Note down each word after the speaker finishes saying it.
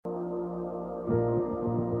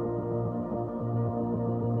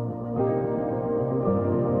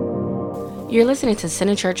You're listening to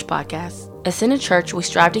Center Church Podcast. At Center Church, we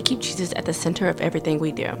strive to keep Jesus at the center of everything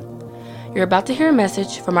we do. You're about to hear a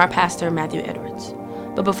message from our pastor, Matthew Edwards.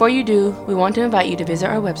 But before you do, we want to invite you to visit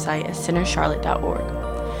our website at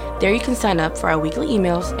centercharlotte.org. There you can sign up for our weekly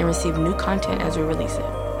emails and receive new content as we release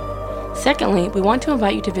it. Secondly, we want to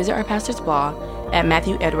invite you to visit our pastor's blog at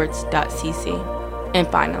matthewedwards.cc. And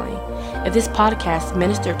finally, if this podcast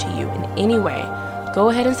ministered to you in any way, go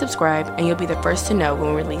ahead and subscribe and you'll be the first to know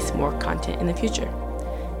when we release more content in the future.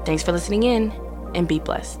 Thanks for listening in and be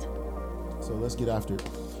blessed. So let's get after it.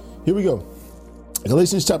 Here we go.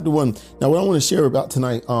 Galatians chapter 1. Now, what I want to share about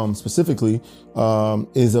tonight specifically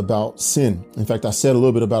is about sin. In fact, I said a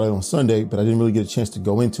little bit about it on Sunday, but I didn't really get a chance to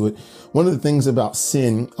go into it. One of the things about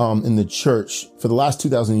sin in the church for the last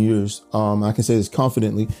 2,000 years, I can say this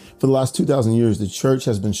confidently, for the last 2,000 years, the church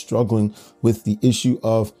has been struggling with the issue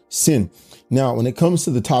of sin. Now, when it comes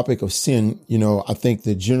to the topic of sin, I think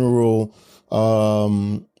the general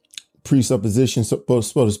presupposition, so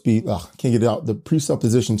to speak, can't get it out. The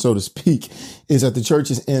presupposition, so to speak, is that the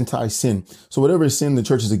church is anti-sin. So whatever is sin, the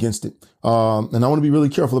church is against it. And I want to be really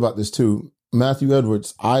careful about this too. Matthew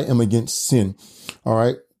Edwards, I am against sin. All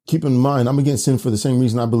right. Keep in mind, I'm against sin for the same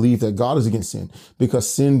reason I believe that God is against sin, because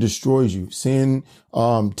sin destroys you. Sin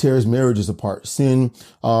tears marriages apart. Sin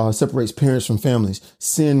separates parents from families.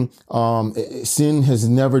 Sin has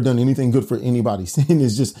never done anything good for anybody. Sin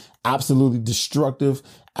is just absolutely destructive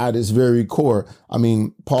at its very core. I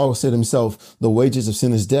mean, Paul said himself, the wages of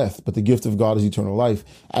sin is death, but the gift of God is eternal life.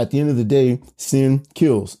 At the end of the day, sin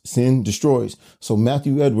kills, sin destroys. So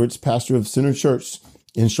Matthew Edwards, pastor of Center Church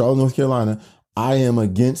in Charlotte, North Carolina, I am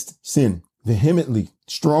against sin, vehemently,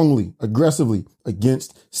 strongly, aggressively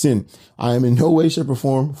against sin. I am in no way, shape, or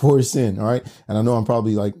form for sin. All right. And I know I'm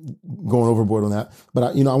probably like going overboard on that, but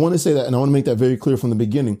I want to say that, and I want to make that very clear from the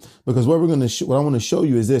beginning, because what I want to show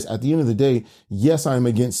you is this: at the end of the day, yes, I am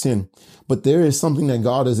against sin, but there is something that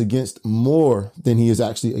God is against more than he is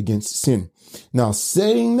actually against sin. Now,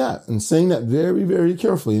 saying that very, very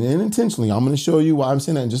carefully and intentionally, I'm going to show you why I'm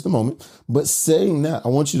saying that in just a moment. But saying that, I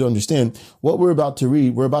want you to understand what we're about to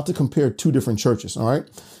read. We're about to compare two different churches. All right.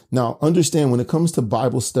 Now, understand, when it comes to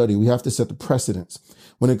Bible study, we have to set the precedence.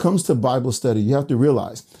 When it comes to Bible study, you have to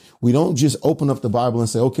realize we don't just open up the Bible and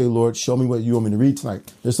say, okay, Lord, show me what you want me to read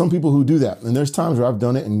tonight. There's some people who do that. And there's times where I've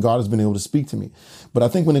done it and God has been able to speak to me. But I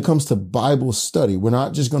think when it comes to Bible study, we're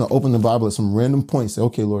not just going to open the Bible at some random point and say,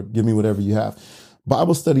 okay, Lord, give me whatever you have.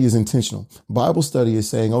 Bible study is intentional. Bible study is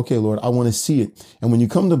saying, okay, Lord, I want to see it. And when you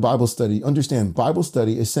come to Bible study, understand Bible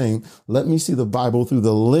study is saying, let me see the Bible through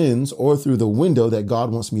the lens or through the window that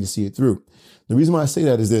God wants me to see it through. The reason why I say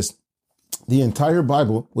that is this: the entire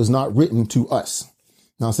Bible was not written to us.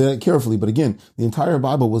 Now, I'll say that carefully, but again, the entire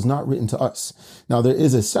Bible was not written to us. Now, there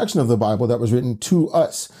is a section of the Bible that was written to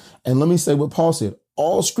us. And let me say what Paul said.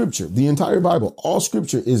 All scripture, the entire Bible, all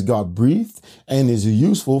scripture is God breathed and is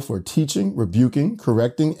useful for teaching, rebuking,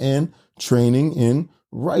 correcting, and training in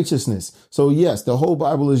righteousness. So yes, the whole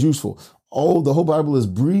Bible is useful. The whole Bible is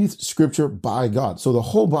breathed scripture by God. So the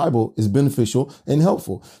whole Bible is beneficial and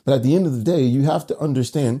helpful. But at the end of the day, you have to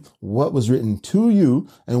understand what was written to you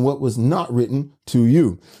and what was not written to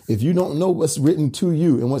you. If you don't know what's written to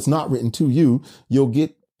you and what's not written to you, you'll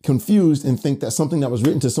get confused and think that something that was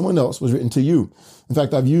written to someone else was written to you. In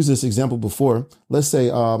fact, I've used this example before. Let's say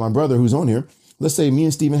my brother who's on here, let's say me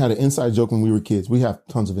and Stephen had an inside joke when we were kids. We have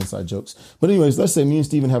tons of inside jokes. But anyways, let's say me and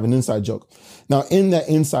Stephen have an inside joke. Now, in that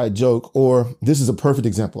inside joke, or this is a perfect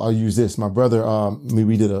example, I'll use this. My brother,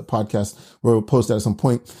 we did a podcast where we'll post that at some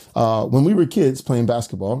point. When we were kids playing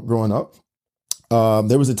basketball growing up,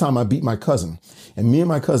 there was a time I beat my cousin, and me and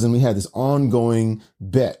my cousin, we had this ongoing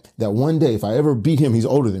bet that one day, if I ever beat him, he's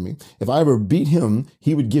older than me. If I ever beat him,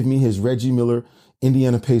 he would give me his Reggie Miller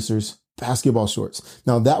Indiana Pacers basketball shorts.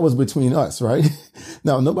 Now that was between us, right?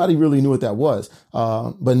 Now, nobody really knew what that was.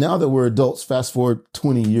 But now that we're adults, fast forward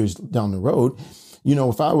 20 years down the road,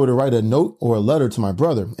 if I were to write a note or a letter to my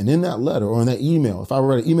brother, and in that letter or in that email, if I were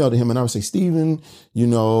to write an email to him and I would say, Stephen,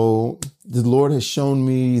 the Lord has shown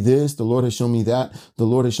me this, the Lord has shown me that, the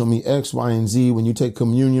Lord has shown me X, Y, and Z when you take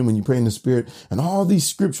communion, when you pray in the Spirit, and all these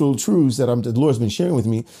scriptural truths that the Lord's been sharing with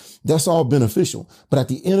me, that's all beneficial. But at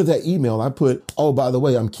the end of that email, I put, oh, by the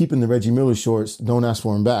way, I'm keeping the Reggie Miller shorts. Don't ask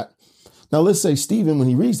for them back. Now, let's say Stephen, when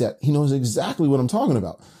he reads that, he knows exactly what I'm talking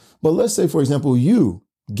about. But let's say, for example, you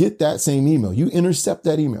get that same email, you intercept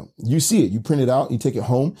that email, you see it, you print it out, you take it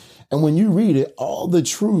home. And when you read it, all the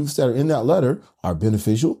truths that are in that letter are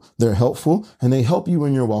beneficial, they're helpful, and they help you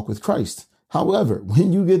in your walk with Christ. However,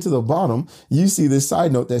 when you get to the bottom, you see this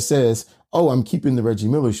side note that says, oh, I'm keeping the Reggie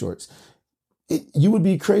Miller shorts. You would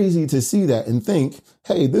be crazy to see that and think,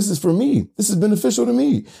 hey, this is for me. This is beneficial to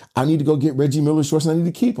me. I need to go get Reggie Miller shorts and I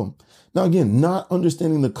need to keep them. Now, again, not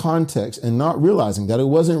understanding the context and not realizing that it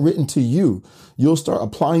wasn't written to you, you'll start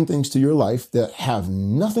applying things to your life that have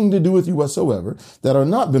nothing to do with you whatsoever, that are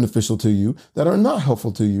not beneficial to you, that are not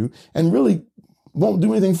helpful to you, and really won't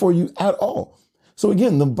do anything for you at all. So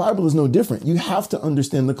again, the Bible is no different. You have to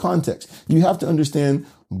understand the context. You have to understand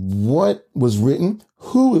what was written,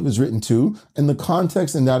 who it was written to, and the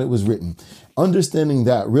context in that it was written. Understanding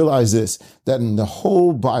that, realize this, that in the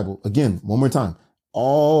whole Bible, again, one more time,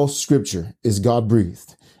 all scripture is God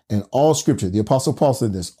breathed. And all scripture, the Apostle Paul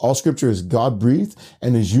said this, all scripture is God breathed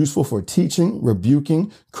and is useful for teaching,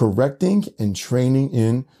 rebuking, correcting, and training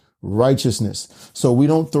in righteousness. So we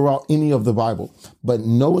don't throw out any of the Bible, but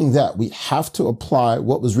knowing that, we have to apply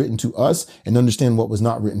what was written to us and understand what was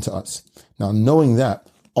not written to us. Now, knowing that,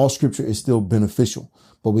 all scripture is still beneficial,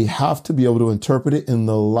 but we have to be able to interpret it in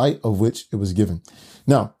the light of which it was given.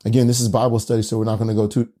 Now, again, this is Bible study, so we're not going to go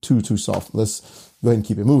too soft. Let's go ahead and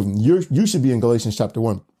keep it moving. You should be in Galatians chapter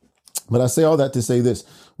 1. But I say all that to say this.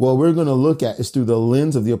 What we're going to look at is through the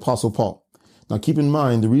lens of the Apostle Paul. Now, keep in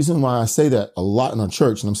mind, the reason why I say that a lot in our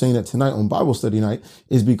church, and I'm saying that tonight on Bible study night,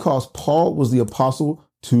 is because Paul was the apostle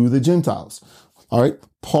to the Gentiles. All right.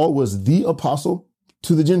 Paul was the apostle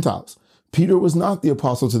to the Gentiles. Peter was not the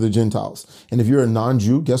apostle to the Gentiles. And if you're a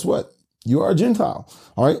non-Jew, guess what? You are a Gentile.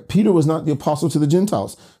 All right. Peter was not the apostle to the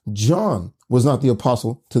Gentiles. John was not the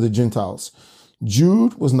apostle to the Gentiles.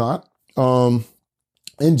 Jude was not. And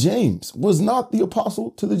James was not the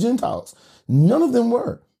apostle to the Gentiles. None of them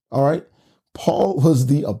were. All right. Paul was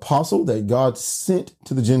the apostle that God sent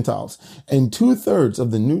to the Gentiles, and 2/3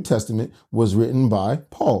 of the New Testament was written by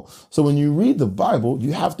Paul. So when you read the Bible,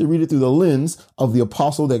 you have to read it through the lens of the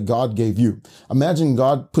apostle that God gave you. Imagine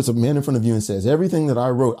God puts a man in front of you and says, everything that I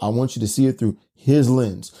wrote, I want you to see it through his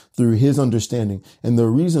lens, through his understanding. And the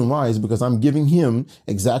reason why is because I'm giving him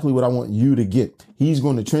exactly what I want you to get. He's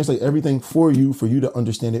going to translate everything for you to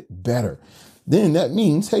understand it better. Then that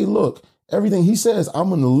means, hey, look, everything he says, I'm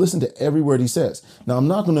going to listen to every word he says. Now, I'm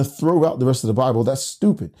not going to throw out the rest of the Bible. That's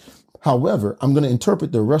stupid. However, I'm going to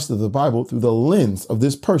interpret the rest of the Bible through the lens of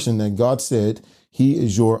this person that God said he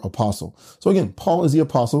is your apostle. So again, Paul is the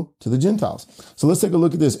apostle to the Gentiles. So let's take a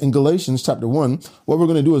look at this. In Galatians chapter 1, what we're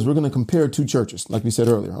going to do is we're going to compare two churches, like we said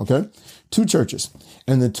earlier, okay? Two churches.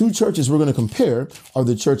 And the two churches we're going to compare are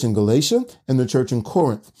the church in Galatia and the church in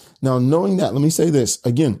Corinth. Now, knowing that, let me say this.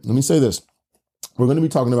 We're going to be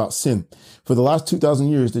talking about sin. For the last 2,000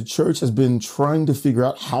 years, the church has been trying to figure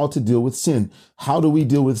out how to deal with sin. How do we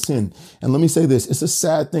deal with sin? And let me say this. It's a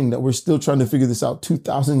sad thing that we're still trying to figure this out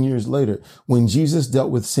 2,000 years later when Jesus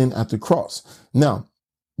dealt with sin at the cross. Now,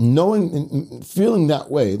 knowing and feeling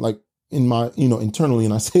that way, like in my, internally,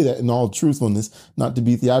 and I say that in all truthfulness, not to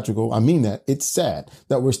be theatrical. I mean that it's sad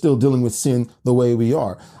that we're still dealing with sin the way we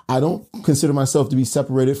are. I don't consider myself to be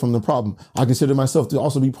separated from the problem. I consider myself to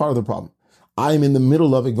also be part of the problem. I am in the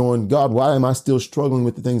middle of it going, God, why am I still struggling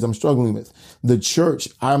with the things I'm struggling with? The church,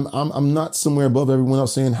 I'm not somewhere above everyone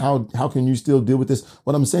else saying, how can you still deal with this?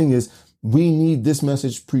 What I'm saying is we need this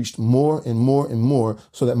message preached more and more and more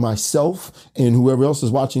so that myself and whoever else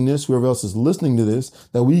is watching this, whoever else is listening to this,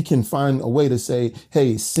 that we can find a way to say,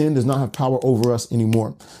 hey, sin does not have power over us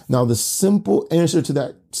anymore. Now, the simple answer to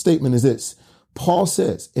that statement is this. Paul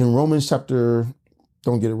says in Romans chapter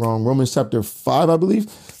 5, I believe,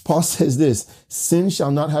 Paul says this, sin shall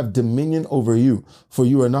not have dominion over you, for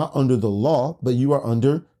you are not under the law, but you are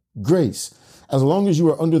under grace. As long as you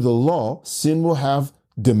are under the law, sin will have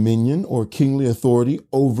dominion or kingly authority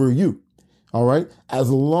over you. All right. As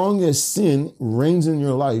long as sin reigns in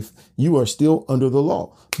your life, you are still under the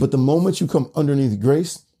law. But the moment you come underneath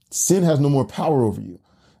grace, sin has no more power over you.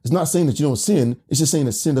 It's not saying that you don't sin. It's just saying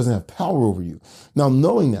that sin doesn't have power over you. Now,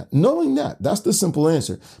 knowing that, that's the simple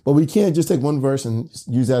answer. But we can't just take one verse and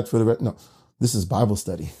use that for the rest. No, this is Bible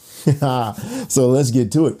study. So let's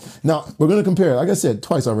get to it. Now, we're going to compare, like I said,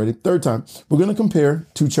 twice already, third time, we're going to compare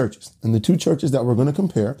two churches. And the two churches that we're going to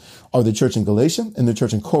compare are the church in Galatia and the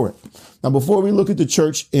church in Corinth. Now, before we look at the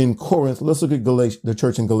church in Corinth, let's look at the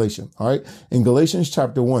church in Galatia. All right. In Galatians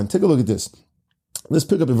chapter 1, take a look at this. Let's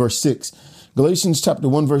pick up in verse 6. Galatians chapter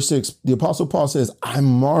 1, verse 6, the Apostle Paul says, I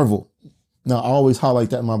marvel. Now, I always highlight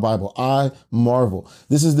that in my Bible. I marvel.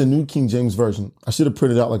 This is the New King James Version. I should have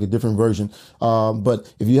printed out like a different version.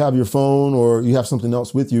 But if you have your phone or you have something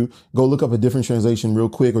else with you, go look up a different translation real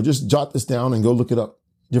quick, or just jot this down and go look it up,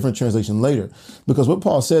 different translation later. Because what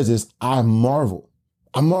Paul says is, I marvel.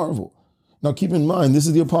 I marvel. Now, keep in mind, this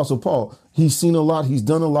is the Apostle Paul. He's seen a lot. He's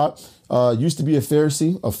done a lot. Used to be a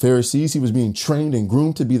Pharisee of Pharisees. He was being trained and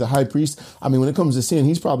groomed to be the high priest. I mean, when it comes to sin,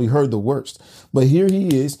 he's probably heard the worst. But here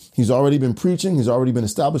he is. He's already been preaching. He's already been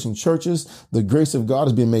establishing churches. The grace of God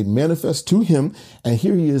has been made manifest to him. And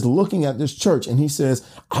here he is looking at this church and he says,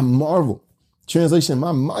 I marvel. Translation,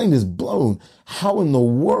 my mind is blown. How in the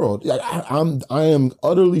world? I am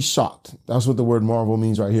utterly shocked. That's what the word marvel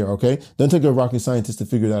means right here, okay? Doesn't take a rocket scientist to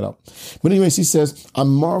figure that out. But anyways, he says, I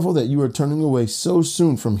marvel that you are turning away so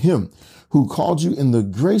soon from him who called you in the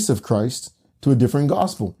grace of Christ to a different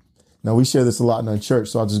gospel. Now, we share this a lot in our church,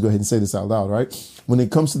 so I'll just go ahead and say this out loud, right? When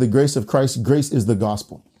it comes to the grace of Christ, grace is the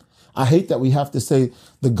gospel. I hate that we have to say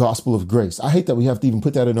the gospel of grace. I hate that we have to even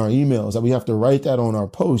put that in our emails, that we have to write that on our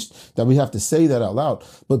post, that we have to say that out loud.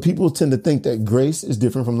 But people tend to think that grace is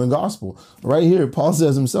different from the gospel. Right here, Paul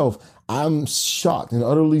says himself, I'm shocked and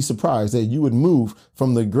utterly surprised that you would move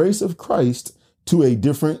from the grace of Christ to a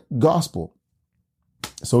different gospel.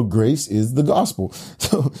 So grace is the gospel.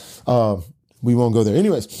 So we won't go there.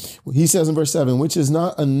 Anyways, he says in verse 7, which is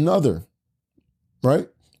not another, right?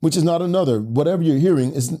 Which is not another. Whatever you're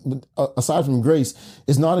hearing is, aside from grace,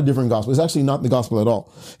 is not a different gospel. It's actually not the gospel at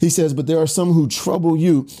all. He says, but there are some who trouble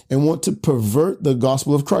you and want to pervert the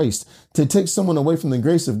gospel of Christ. To take someone away from the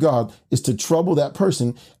grace of God is to trouble that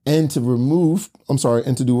person and to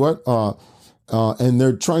and to do what? And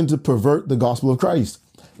they're trying to pervert the gospel of Christ.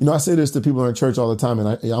 You know, I say this to people in our church all the time, and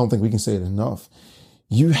I don't think we can say it enough.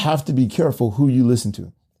 You have to be careful who you listen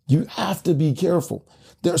to. You have to be careful.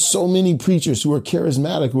 There are so many preachers who are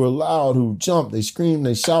charismatic, who are loud, who jump, they scream,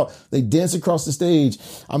 they shout, they dance across the stage.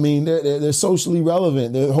 I mean, they're socially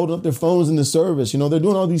relevant. They're holding up their phones in the service. You know, they're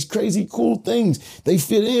doing all these crazy, cool things. They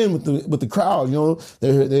fit in with the crowd. You know,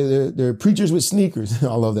 they're preachers with sneakers.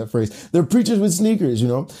 I love that phrase. They're preachers with sneakers. You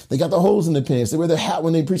know, they got the holes in their pants. They wear their hat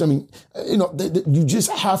when they preach. I mean, you know, you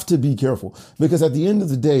just have to be careful, because at the end of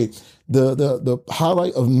the day, the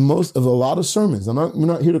highlight of a lot of sermons, we're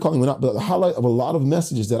not here to call them out, but the highlight of a lot of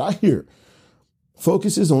messages that I hear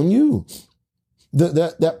focuses on you.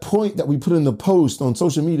 That point that we put in the post on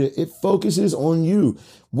social media, it focuses on you.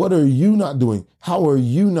 What are you not doing? How are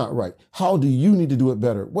you not right? How do you need to do it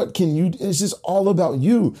better? It's just all about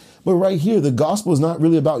you. But right here, the gospel is not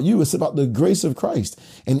really about you. It's about the grace of Christ.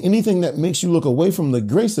 And anything that makes you look away from the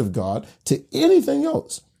grace of God to anything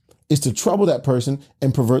else is to trouble that person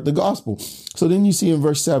and pervert the gospel. So then you see in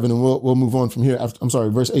verse 7, and we'll move on from here.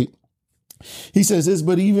 Verse 8. He says this,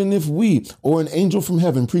 but even if we or an angel from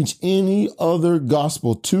heaven preach any other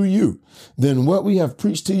gospel to you than what we have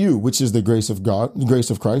preached to you, which is the grace of God, the grace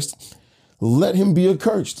of Christ, let him be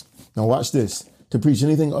accursed. Now watch this. To preach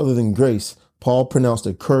anything other than grace, Paul pronounced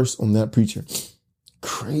a curse on that preacher.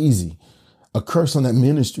 Crazy. A curse on that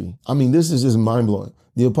ministry. I mean, this is just mind blowing.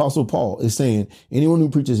 The Apostle Paul is saying anyone who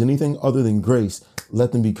preaches anything other than grace,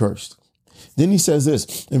 let them be cursed. Then he says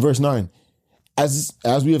this in verse 9, as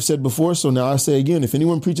we have said before, so now I say again, if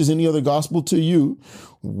anyone preaches any other gospel to you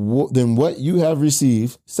than what you have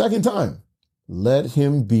received, second time, let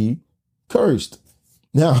him be cursed.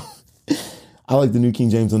 Now, I like the New King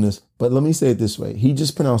James on this, but let me say it this way. He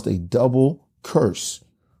just pronounced a double curse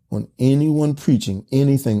on anyone preaching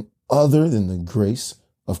anything other than the grace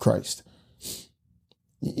of Christ.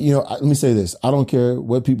 You know, let me say this. I don't care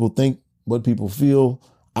what people think, what people feel.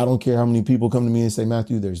 I don't care how many people come to me and say,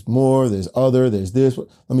 Matthew, there's more, there's other, there's this.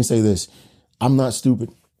 Let me say this. I'm not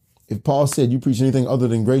stupid. If Paul said you preach anything other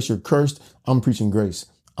than grace, you're cursed. I'm preaching grace.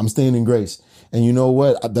 I'm staying in grace. And you know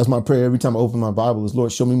what? That's my prayer every time I open my Bible is,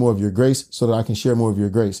 Lord, show me more of your grace so that I can share more of your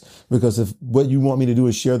grace. Because if what you want me to do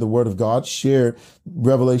is share the word of God, share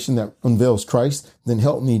revelation that unveils Christ, then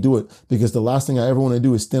help me do it. Because the last thing I ever want to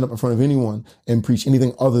do is stand up in front of anyone and preach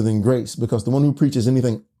anything other than grace. Because the one who preaches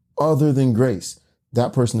anything other than grace,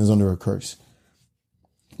 that person is under a curse.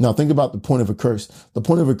 Now think about the point of a curse. The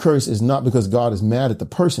point of a curse is not because God is mad at the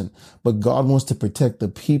person, but God wants to protect the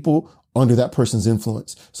people under that person's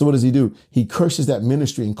influence. So what does he do? He curses that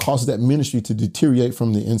ministry and causes that ministry to deteriorate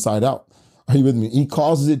from the inside out. Are you with me? He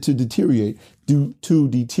causes it to deteriorate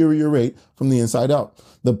from the inside out.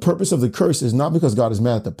 The purpose of the curse is not because God is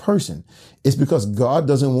mad at the person. It's because God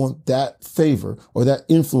doesn't want that favor or that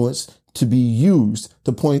influence to be used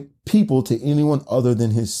to point people to anyone other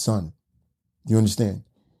than his son. Do you understand?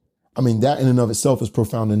 I mean, that in and of itself is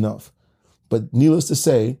profound enough. But needless to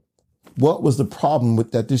say, what was the problem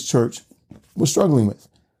with that this church was struggling with?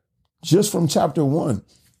 Just from chapter 1,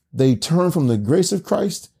 they turned from the grace of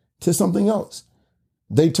Christ to something else.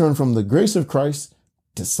 They turned from the grace of Christ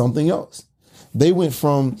to something else. They went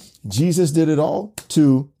from Jesus did it all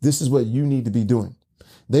to this is what you need to be doing.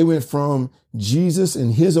 They went from Jesus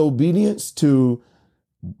and his obedience to,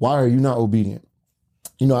 why are you not obedient?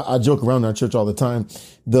 You know, I joke around in our church all the time.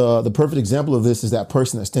 The perfect example of this is that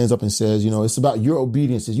person that stands up and says, you know, it's about your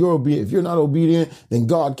obedience. If you're not obedient, then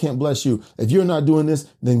God can't bless you. If you're not doing this,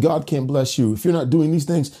 then God can't bless you. If you're not doing these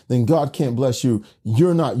things, then God can't bless you.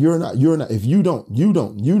 You're not. If you don't,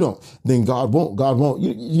 then God won't.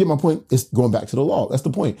 You get my point? It's going back to the law. That's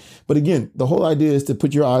the point. But again, the whole idea is to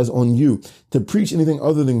put your eyes on you. To preach anything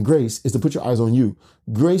other than grace is to put your eyes on you.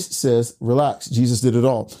 Grace says, relax. Jesus did it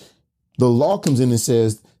all. The law comes in and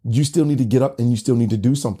says, you still need to get up and you still need to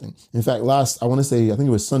do something. In fact, I think it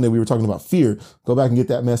was Sunday, we were talking about fear. Go back and get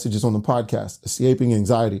that message. It's on the podcast, Escaping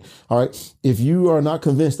Anxiety. All right. If you are not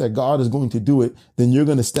convinced that God is going to do it, then you're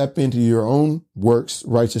going to step into your own works,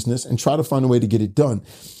 righteousness, and try to find a way to get it done.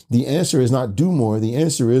 The answer is not do more. The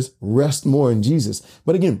answer is rest more in Jesus.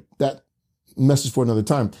 But again, that message for another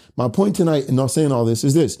time. My point tonight in not saying all this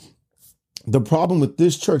is this. The problem with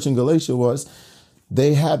this church in Galatia was,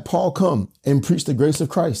 they had Paul come and preach the grace of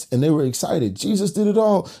Christ, and they were excited. Jesus did it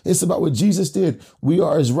all. It's about what Jesus did. We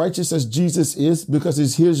are as righteous as Jesus is because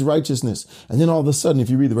it's his righteousness. And then all of a sudden, if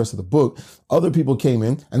you read the rest of the book, other people came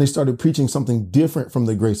in and they started preaching something different from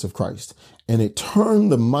the grace of Christ. And it turned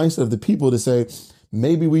the mindset of the people to say,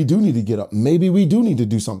 maybe we do need to get up. Maybe we do need to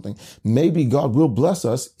do something. Maybe God will bless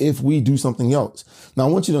us if we do something else. Now, I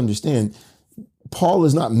want you to understand, Paul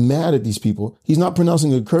is not mad at these people. He's not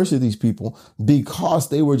pronouncing a curse at these people because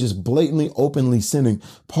they were just blatantly, openly sinning.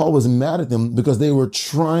 Paul was mad at them because they were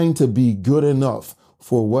trying to be good enough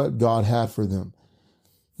for what God had for them.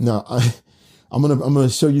 Now, I'm going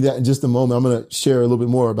to show you that in just a moment. I'm going to share a little bit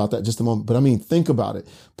more about that in just a moment. But I mean, think about it.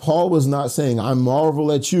 Paul was not saying, I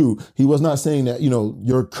marvel at you. He was not saying that,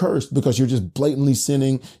 you're cursed because you're just blatantly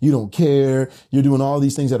sinning. You don't care. You're doing all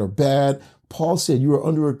these things that are bad. Paul said, you are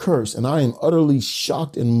under a curse, and I am utterly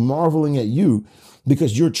shocked and marveling at you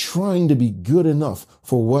because you're trying to be good enough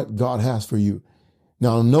for what God has for you.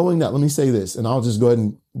 Now, knowing that, let me say this, and I'll just go ahead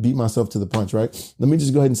and beat myself to the punch, right? Let me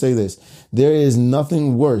just go ahead and say this. There is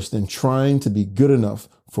nothing worse than trying to be good enough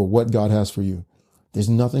for what God has for you. There's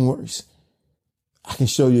nothing worse. I can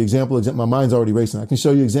show you examples. My mind's already racing. I can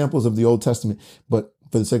show you examples of the Old Testament, but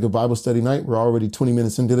for the sake of Bible study night, we're already 20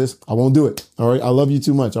 minutes into this. I won't do it. All right. I love you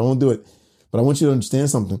too much. I won't do it. But I want you to understand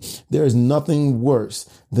something. There is nothing worse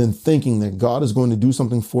than thinking that God is going to do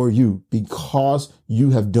something for you because you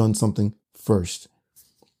have done something first.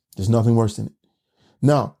 There's nothing worse than it.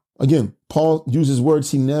 Now, again, Paul uses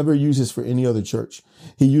words he never uses for any other church.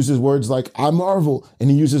 He uses words like, I marvel, and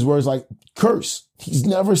he uses words like curse. He's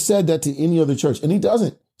never said that to any other church, and he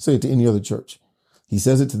doesn't say it to any other church. He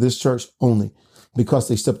says it to this church only because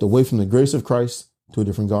they stepped away from the grace of Christ to a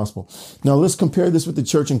different gospel. Now let's compare this with the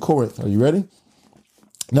church in Corinth. Are you ready?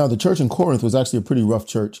 Now, the church in Corinth was actually a pretty rough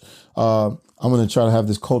church. I'm going to try to have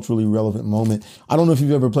this culturally relevant moment. I don't know if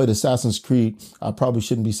you've ever played Assassin's Creed. I probably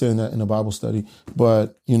shouldn't be saying that in a Bible study,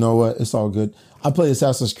 but you know what? It's all good. I play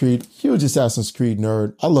Assassin's Creed, huge Assassin's Creed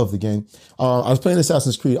nerd. I love the game. I was playing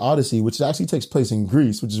Assassin's Creed Odyssey, which actually takes place in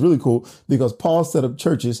Greece, which is really cool because Paul set up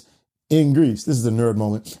churches in Greece. This is a nerd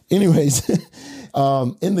moment. Anyways,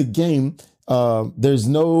 in the game,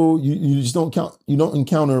 you don't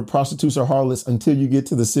encounter prostitutes or harlots until you get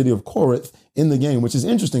to the city of Corinth in the game, which is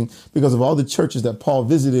interesting because of all the churches that Paul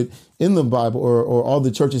visited in the Bible or all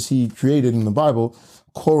the churches he created in the Bible.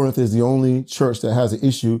 Corinth is the only church that has an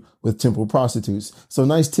issue with temple prostitutes. So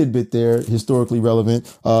nice tidbit there, historically relevant,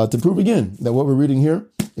 to prove again that what we're reading here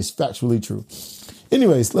is factually true.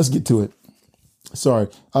 Anyways, let's get to it. Sorry.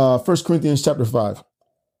 1 Corinthians chapter 5.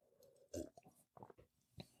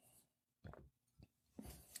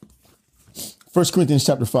 1 Corinthians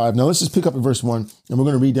chapter 5. Now let's just pick up at verse 1 and we're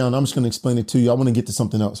going to read down. I'm just going to explain it to you. I want to get to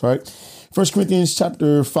something else, right? 1 Corinthians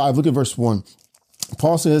chapter 5, look at verse 1.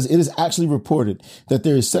 Paul says, it is actually reported that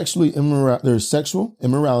there is sexual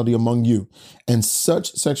immorality among you, and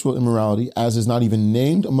such sexual immorality as is not even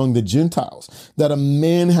named among the Gentiles, that a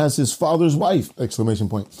man has his father's wife, exclamation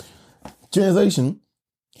point. Translation,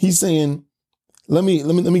 he's saying, let me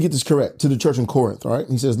get this correct to the church in Corinth. All right.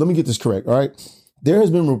 He says, let me get this correct. All right. There has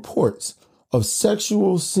been reports of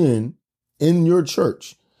sexual sin in your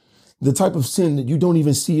church, the type of sin that you don't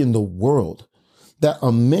even see in the world, that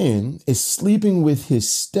a man is sleeping with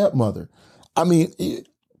his stepmother. I mean,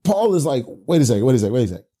 Paul is like, wait a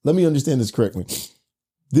second. Let me understand this correctly.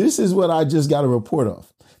 This is what I just got a report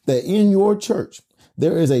of, that in your church,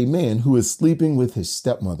 there is a man who is sleeping with his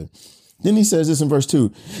stepmother. Then he says this in verse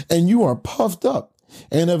 2, and you are puffed up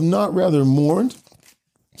and have not rather mourned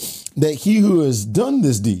that he who has done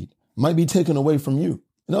this deed might be taken away from you.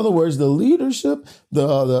 In other words, the leadership,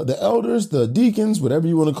 the elders, the deacons, whatever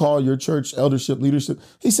you want to call your church eldership, leadership,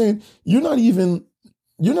 he's saying you're not even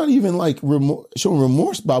like showing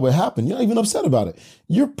remorse by what happened. You're not even upset about it.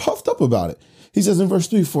 You're puffed up about it. He says in verse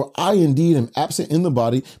 3, for I indeed am absent in the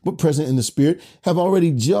body, but present in the spirit, have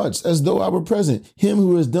already judged as though I were present him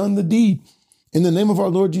who has done the deed. In the name of our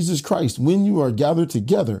Lord Jesus Christ, when you are gathered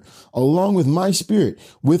together, along with my spirit,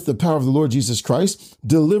 with the power of the Lord Jesus Christ,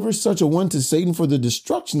 deliver such a one to Satan for the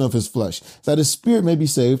destruction of his flesh, that his spirit may be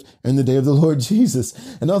saved in the day of the Lord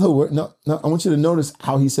Jesus. In other words, now I want you to notice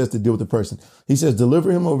how he says to deal with the person. He says,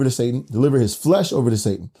 deliver him over to Satan, deliver his flesh over to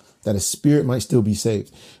Satan, that his spirit might still be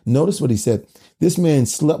saved. Notice what he said. This man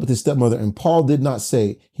slept with his stepmother, and Paul did not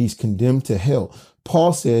say he's condemned to hell.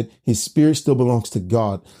 Paul said his spirit still belongs to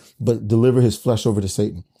God, but deliver his flesh over to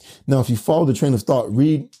Satan. Now, if you follow the train of thought,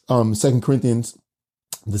 read 2 Corinthians,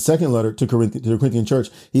 the second letter to the Corinthian church.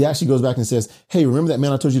 He actually goes back and says, hey, remember that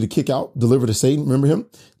man I told you to kick out, deliver to Satan? Remember him?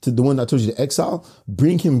 To the one I told you to exile?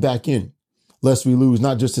 Bring him back in, lest we lose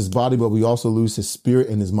not just his body, but we also lose his spirit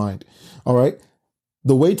and his mind. All right.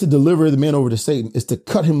 The way to deliver the man over to Satan is to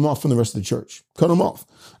cut him off from the rest of the church. Cut him off.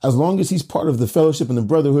 As long as he's part of the fellowship and the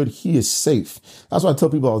brotherhood, he is safe. That's why I tell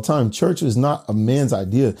people all the time, church is not a man's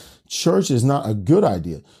idea. Church is not a good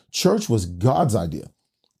idea. Church was God's idea.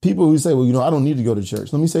 People who say, well, I don't need to go to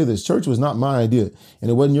church. Let me say this. Church was not my idea, and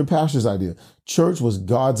it wasn't your pastor's idea. Church was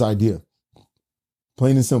God's idea.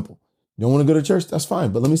 Plain and simple. You don't want to go to church? That's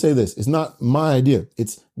fine. But let me say this. It's not my idea.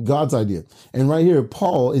 It's God's idea. And right here,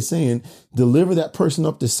 Paul is saying, deliver that person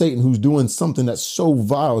up to Satan who's doing something that's so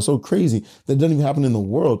vile, so crazy that doesn't even happen in the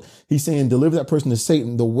world. He's saying, deliver that person to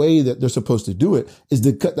Satan. The way that they're supposed to do it is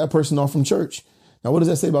to cut that person off from church. Now, what does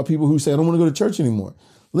that say about people who say, I don't want to go to church anymore?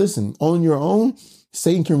 Listen, on your own,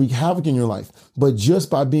 Satan can wreak havoc in your life, but just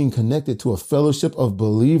by being connected to a fellowship of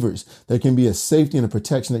believers, there can be a safety and a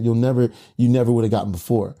protection that you never would have gotten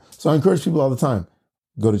before. So I encourage people all the time,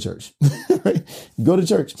 go to church, right? Go to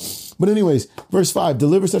church. But anyways, verse 5,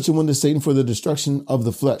 deliver such a one to Satan for the destruction of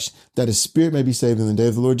the flesh, that his spirit may be saved in the day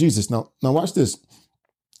of the Lord Jesus. Now watch this.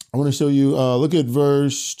 I want to show you, look at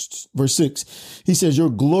verse 6. He says, your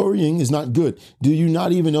glorying is not good. Do you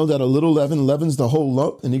not even know that a little leaven leavens the whole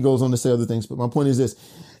lump? And he goes on to say other things. But my point is this.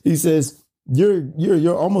 He says,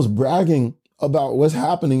 you're almost bragging about what's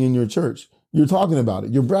happening in your church. You're talking about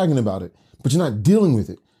it. You're bragging about it, but you're not dealing with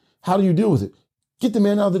it. How do you deal with it? Get the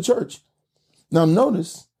man out of the church. Now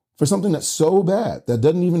notice, for something that's so bad, that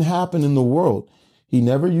doesn't even happen in the world, he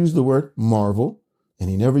never used the word marvel, and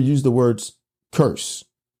he never used the words curse.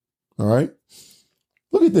 All right.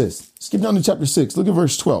 Look at this. Skip down to chapter 6. Look at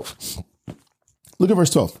verse 12. Look at verse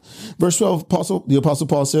 12. Verse 12, the apostle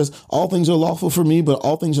Paul says, all things are lawful for me, but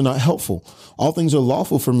all things are not helpful. All things are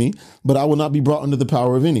lawful for me, but I will not be brought under the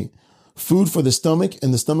power of any. Food for the stomach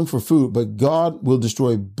and the stomach for food, but God will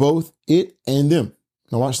destroy both it and them.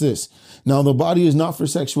 Now watch this. Now the body is not for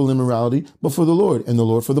sexual immorality, but for the Lord, and the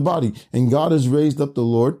Lord for the body. And God has raised up the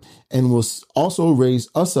Lord and will also raise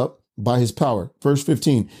us up by his power. Verse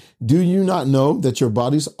 15, do you not know that your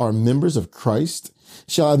bodies are members of Christ?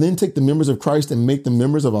 Shall I then take the members of Christ and make them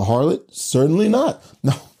members of a harlot? Certainly not.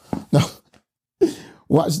 No.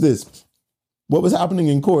 Watch this. What was happening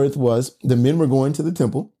in Corinth was the men were going to the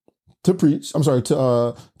temple to preach.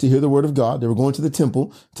 To hear the word of God. They were going to the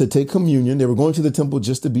temple to take communion. They were going to the temple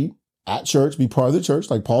just to be at church, be part of the church,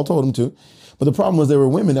 like Paul told them to. But the problem was there were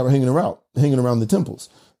women that were hanging around the temples.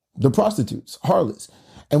 The prostitutes, harlots.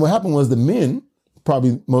 And what happened was the men,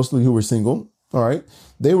 probably mostly who were single, all right,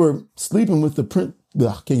 they were sleeping with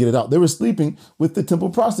They were sleeping with the temple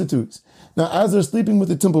prostitutes. Now, as they're sleeping with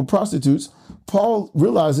the temple prostitutes, Paul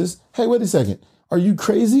realizes, hey, wait a second. Are you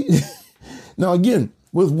crazy? Now, again,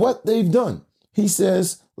 with what they've done, he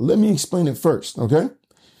says, let me explain it first, okay?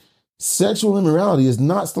 Sexual immorality is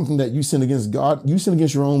not something that you sin against God. You sin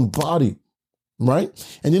against your own body, right?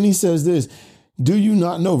 And then he says this, do you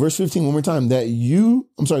not know, verse 15, one more time, that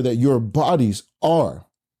your bodies are,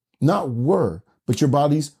 not were, but your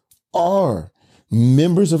bodies are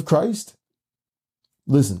members of Christ?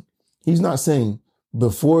 Listen, he's not saying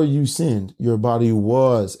before you sinned, your body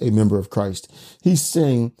was a member of Christ. He's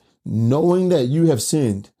saying, knowing that you have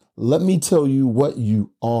sinned, let me tell you what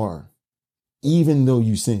you are, even though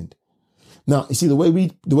you sinned. Now, you see, the way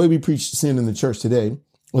we preach sin in the church today,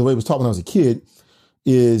 or the way it was taught when I was a kid,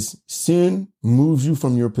 is sin moves you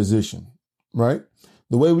from your position, right?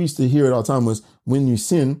 The way we used to hear it all the time was when you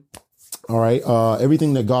sin, all right,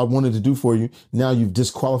 everything that God wanted to do for you, now you've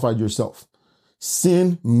disqualified yourself.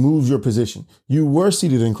 Sin moves your position. You were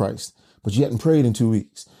seated in Christ, but you hadn't prayed in 2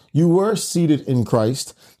 weeks. You were seated in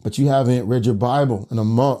Christ, but you haven't read your Bible in a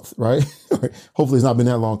month, right? Hopefully it's not been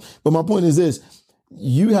that long. But my point is this,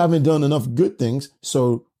 you haven't done enough good things.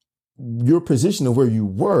 So your position of where you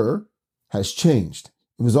were has changed.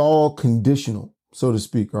 It was all conditional, so to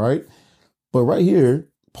speak. All right. But right here,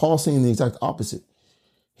 Paul's saying the exact opposite.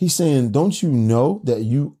 He's saying, don't you know that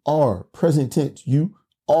you are, present tense, you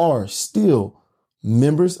are still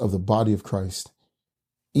members of the body of Christ,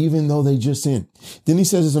 even though they just sinned. Then he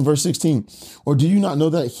says this in verse 16, or do you not know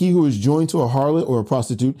that he who is joined to a harlot or a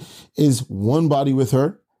prostitute is one body with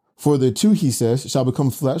her? For the two, he says, shall become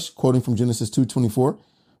flesh, quoting from Genesis 2:24.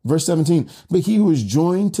 Verse 17, but he who is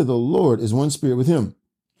joined to the Lord is one spirit with him.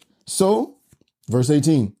 So, verse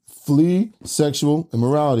 18, flee sexual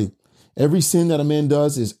immorality. Every sin that a man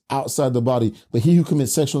does is outside the body, but he who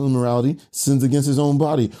commits sexual immorality sins against his own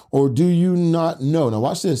body. Or do you not know? Now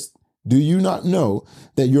watch this. Do you not know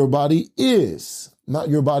that your body is, not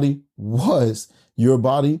your body was, your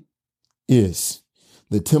body is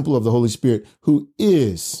the temple of the Holy Spirit who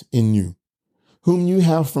is in you, whom you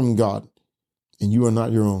have from God, and you are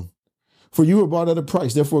not your own. For you were bought at a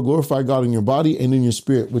price. Therefore, glorify God in your body and in your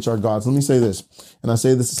spirit, which are God's. Let me say this. And I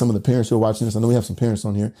say this to some of the parents who are watching this. I know we have some parents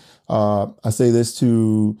on here. I say this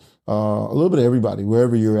to a little bit of everybody,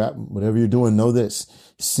 wherever you're at, whatever you're doing, know this.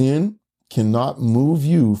 Sin cannot move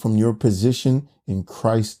you from your position in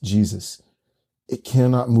Christ Jesus. It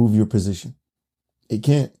cannot move your position. It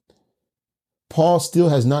can't. Paul still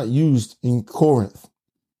has not used in Corinth,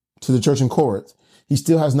 to the church in Corinth, he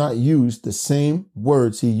still has not used the same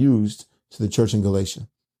words he used to the church in Galatia.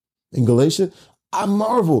 In Galatia, I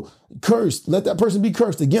marvel, cursed, let that person be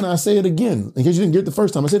cursed. Again, I say it again. In case you didn't get it the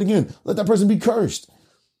first time, I say it again, let that person be cursed.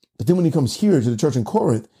 But then when he comes here to the church in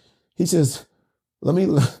Corinth, he says,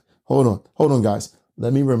 hold on, guys.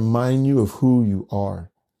 Let me remind you of who you are.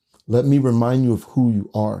 Let me remind you of who you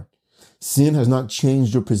are. Sin has not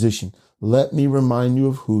changed your position. Let me remind you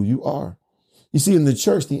of who you are. You see, in the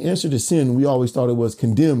church, the answer to sin, we always thought it was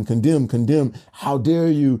condemn, condemn, condemn. How dare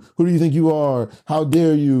you? Who do you think you are? How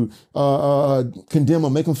dare you condemn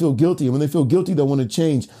them, make them feel guilty? And when they feel guilty, they want to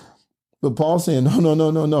change. But Paul's saying,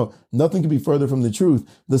 no. Nothing can be further from the truth.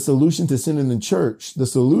 The solution to sin in the church, the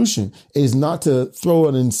solution is not to throw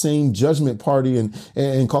an insane judgment party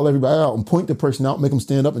and call everybody out and point the person out, make them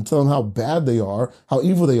stand up and tell them how bad they are, how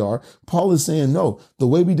evil they are. Paul is saying, no, the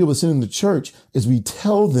way we deal with sin in the church is we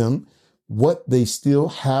tell them what they still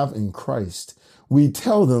have in Christ. We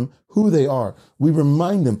tell them who they are. We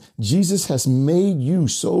remind them Jesus has made you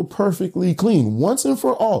so perfectly clean once and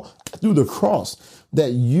for all through the cross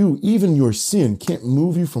that even your sin can't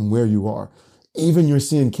move you from where you are. Even your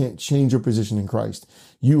sin can't change your position in Christ.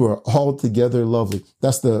 You are altogether lovely.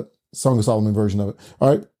 That's the Song of Solomon version of it.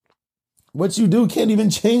 All right. What you do can't even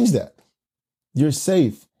change that. You're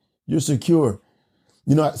safe. You're secure.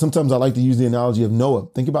 You know, sometimes I like to use the analogy of Noah.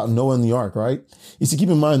 Think about Noah and the ark, right? You see, keep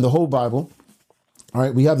in mind the whole Bible. All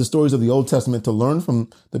right. We have the stories of the Old Testament to learn from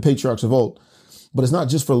the patriarchs of old, but it's not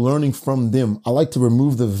just for learning from them. I like to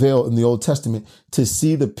remove the veil in the Old Testament to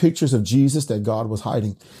see the pictures of Jesus that God was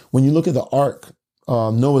hiding. When you look at the ark,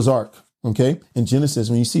 Noah's ark, okay, in Genesis,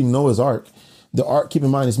 when you see Noah's ark, the ark, keep in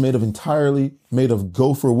mind, is entirely made of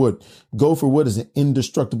gopher wood. Gopher wood is an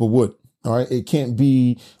indestructible wood. All right. It can't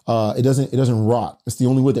be, it doesn't rot. It's the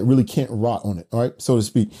only wood that really can't rot on it. All right. So to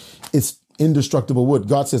speak, it's indestructible wood.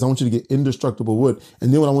 God says, I want you to get indestructible wood.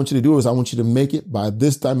 And then what I want you to do is I want you to make it by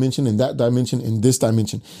this dimension and that dimension and this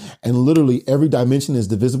dimension. And literally every dimension is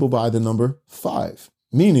divisible by the number 5,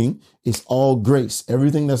 meaning it's all grace.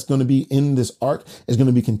 Everything that's going to be in this ark is going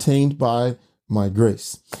to be contained by my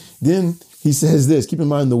grace. Then he says this, keep in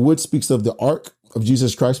mind, the wood speaks of the ark of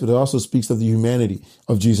Jesus Christ, but it also speaks of the humanity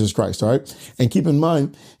of Jesus Christ. All right. And keep in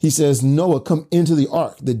mind, he says, Noah, come into the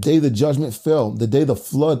ark. The day the judgment fell, the day the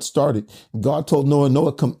flood started, God told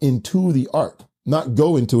Noah, come into the ark, not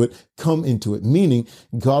go into it, come into it, meaning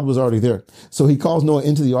God was already there. So he calls Noah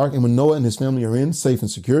into the ark. And when Noah and his family are in, safe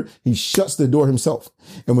and secure, he shuts the door himself.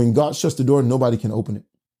 And when God shuts the door, nobody can open it.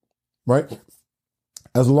 Right.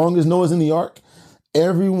 As long as Noah's in the ark,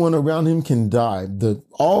 everyone around him can die.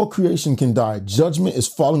 All creation can die. Judgment is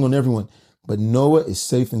falling on everyone, but Noah is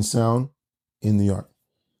safe and sound in the ark.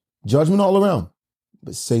 Judgment all around,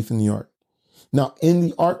 but safe in the ark. Now, in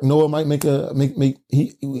the ark, Noah might let me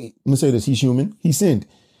say this. He's human. He sinned.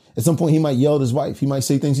 At some point, he might yell at his wife. He might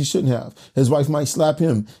say things he shouldn't have. His wife might slap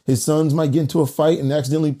him. His sons might get into a fight and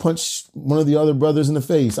accidentally punch one of the other brothers in the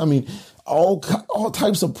face. I mean, all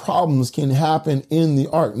types of problems can happen in the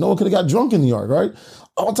ark. Noah could have got drunk in the ark, right?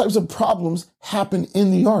 All types of problems happen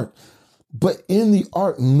in the ark. But in the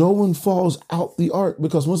ark, no one falls out the ark,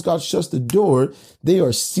 because once God shuts the door, they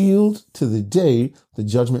are sealed to the day the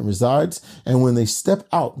judgment resides. And when they step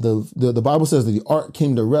out, the Bible says that the ark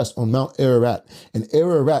came to rest on Mount Ararat. And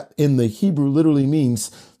Ararat in the Hebrew literally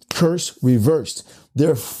means curse reversed.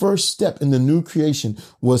 Their first step in the new creation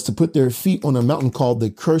was to put their feet on a mountain called the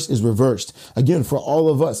curse is reversed. Again, for all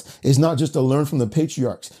of us, it's not just to learn from the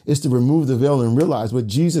patriarchs. It's to remove the veil and realize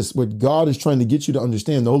what God is trying to get you to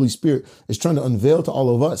understand, the Holy Spirit is trying to unveil to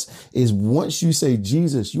all of us, is once you say,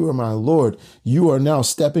 Jesus, you are my Lord, you are now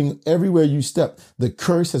stepping everywhere you step. The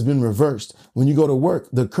curse has been reversed. When you go to work,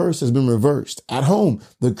 the curse has been reversed. At home,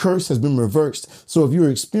 the curse has been reversed. So if you're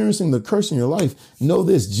experiencing the curse in your life, know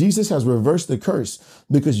this, Jesus has reversed the curse.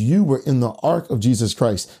 Because you were in the ark of Jesus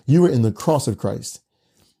Christ. You were in the cross of Christ.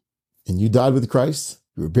 And you died with Christ.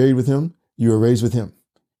 You were buried with him. You were raised with him.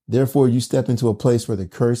 Therefore, you step into a place where the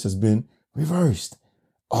curse has been reversed.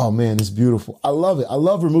 Oh, man, it's beautiful. I love it. I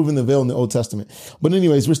love removing the veil in the Old Testament. But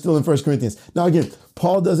anyways, we're still in 1 Corinthians. Now, again,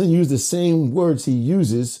 Paul doesn't use the same words he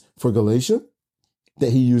uses for Galatia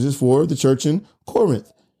that he uses for the church in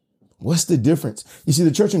Corinth. What's the difference? You see,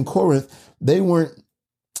 the church in Corinth, they weren't.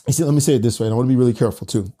 You see, let me say it this way, and I want to be really careful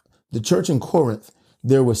too. The church in Corinth,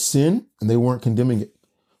 there was sin and they weren't condemning it.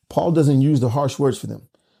 Paul doesn't use the harsh words for them.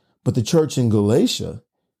 But the church in Galatia,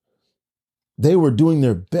 they were doing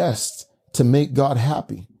their best to make God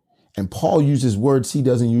happy. And Paul uses words he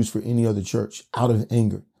doesn't use for any other church out of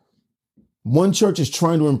anger. One church is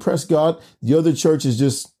trying to impress God. The other church is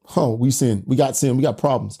just, we sin. We got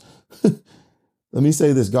problems. Let me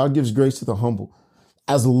say this. God gives grace to the humble.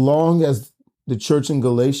 As long as the church in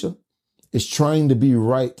Galatia is trying to be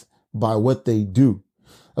right by what they do,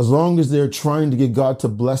 as long as they're trying to get God to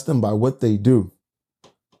bless them by what they do,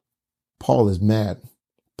 Paul is mad.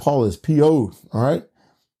 Paul is PO'd, all right?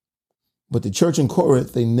 But the church in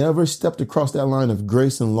Corinth, they never stepped across that line of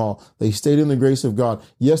grace and law. They stayed in the grace of God.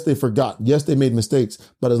 Yes, they forgot. Yes, they made mistakes.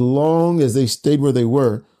 But as long as they stayed where they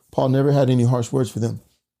were, Paul never had any harsh words for them.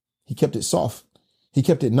 He kept it soft. He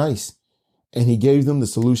kept it nice. And he gave them the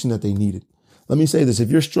solution that they needed. Let me say this. If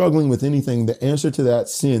you're struggling with anything, the answer to that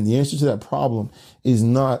sin, the answer to that problem is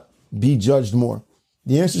not be judged more.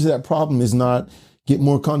 The answer to that problem is not get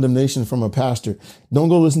more condemnation from a pastor. Don't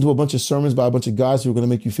go listen to a bunch of sermons by a bunch of guys who are going to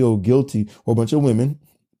make you feel guilty, or a bunch of women,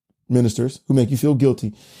 ministers, who make you feel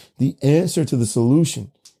guilty. The answer to the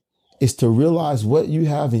solution is to realize what you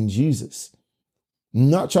have in Jesus.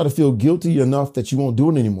 Not try to feel guilty enough that you won't do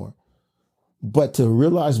it anymore, but to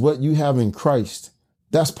realize what you have in Christ.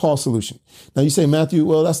 That's Paul's solution. Now you say, Matthew,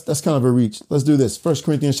 well, that's kind of a reach. Let's do this. 1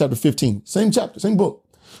 Corinthians chapter 15, same chapter, same book.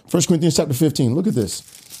 1 Corinthians chapter 15. Look at this.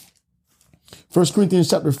 1 Corinthians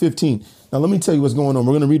chapter 15. Now let me tell you what's going on.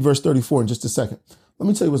 We're going to read verse 34 in just a second. Let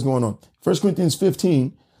me tell you what's going on. 1 Corinthians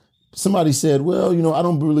 15. Somebody said, well, I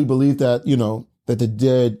don't really believe that, that the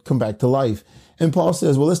dead come back to life. And Paul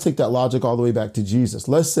says, well, let's take that logic all the way back to Jesus.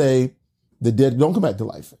 Let's say the dead don't come back to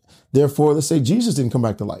life. Therefore, let's say Jesus didn't come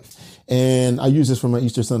back to life. And I use this from my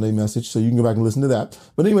Easter Sunday message, so you can go back and listen to that.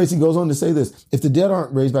 But anyways, he goes on to say this. If the dead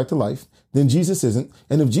aren't raised back to life, then Jesus isn't.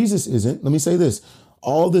 And if Jesus isn't, let me say this.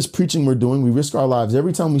 All this preaching we're doing, we risk our lives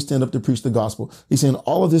every time we stand up to preach the gospel. He's saying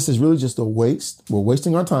all of this is really just a waste. We're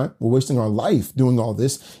wasting our time. We're wasting our life doing all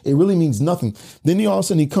this. It really means nothing. Then all of a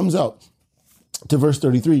sudden he comes out to verse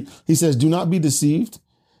 33. He says, do not be deceived.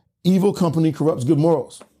 Evil company corrupts good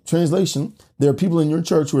morals. Translation, there are people in your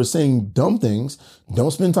church who are saying dumb things. Don't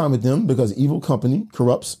spend time with them because evil company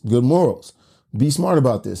corrupts good morals. Be smart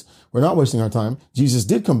about this. We're not wasting our time. Jesus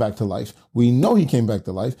did come back to life. We know he came back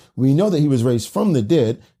to life. We know that he was raised from the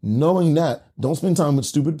dead. Knowing that, don't spend time with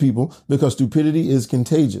stupid people because stupidity is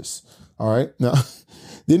contagious. All right. Now,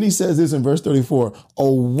 then he says this in verse 34,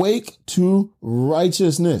 awake to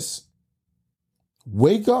righteousness.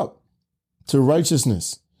 Wake up to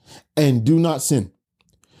righteousness and do not sin.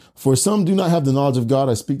 For some do not have the knowledge of God.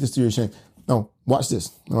 I speak this to your shame. Now, watch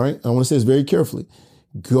this. All right. I want to say this very carefully.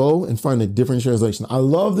 Go and find a different translation. I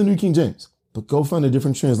love the New King James, but go find a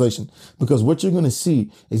different translation, because what you're going to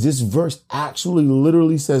see is this verse actually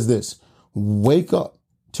literally says this: wake up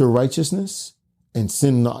to righteousness and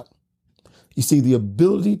sin not. You see, the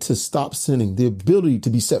ability to stop sinning, the ability to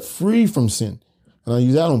be set free from sin. And I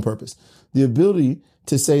use that on purpose. The ability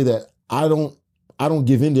to say that I don't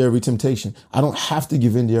give in to every temptation. I don't have to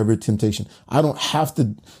give in to every temptation. I don't have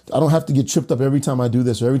to get tripped up every time I do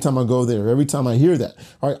this, or every time I go there, or every time I hear that.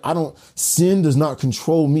 All right. Sin does not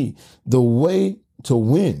control me. The way to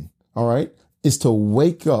win, all right, is to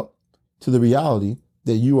wake up to the reality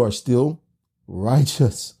that you are still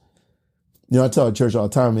righteous. I tell our church all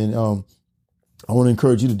the time, and I want to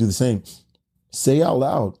encourage you to do the same. Say out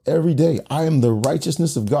loud every day, I am the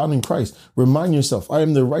righteousness of God in Christ. Remind yourself, I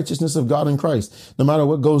am the righteousness of God in Christ. No matter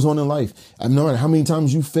what goes on in life, and no matter how many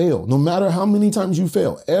times you fail,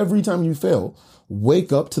 every time you fail,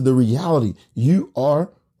 wake up to the reality. You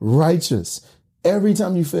are righteous. Every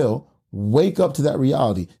time you fail, wake up to that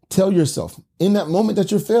reality. Tell yourself in that moment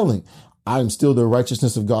that you're failing, I am still the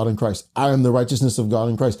righteousness of God in Christ. I am the righteousness of God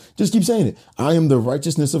in Christ. Just keep saying it. I am the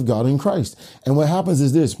righteousness of God in Christ. And what happens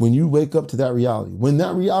is this: when you wake up to that reality, when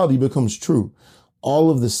that reality becomes true,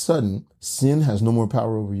 all of a sudden, sin has no more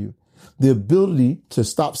power over you. The ability to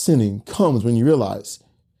stop sinning comes when you realize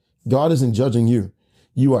God isn't judging you.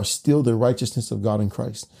 You are still the righteousness of God in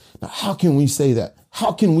Christ. Now, how can we say that?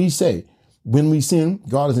 How can we say when we sin,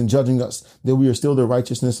 God isn't judging us, that we are still the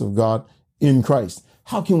righteousness of God in Christ?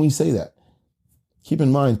 How can we say that? Keep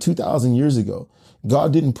in mind, 2,000 years ago,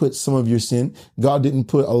 God didn't put some of your sin. God didn't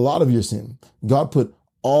put a lot of your sin. God put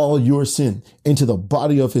all your sin into the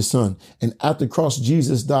body of his son. And at the cross,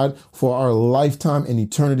 Jesus died for our lifetime and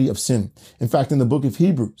eternity of sin. In fact, in the book of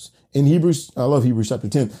Hebrews, I love Hebrews chapter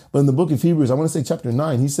 10, but in the book of Hebrews, I want to say chapter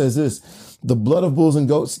 9, he says this: the blood of bulls and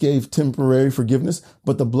goats gave temporary forgiveness,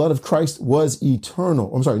 but the blood of Christ was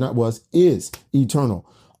eternal. Is eternal,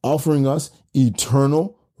 offering us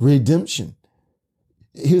eternal redemption.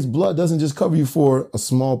 His blood doesn't just cover you for a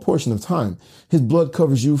small portion of time. His blood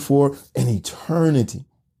covers you for an eternity.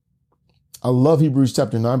 I love Hebrews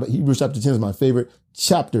chapter 9, but Hebrews chapter 10 is my favorite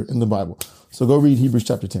chapter in the Bible. So go read Hebrews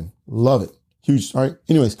chapter 10. Love it. Huge. All right.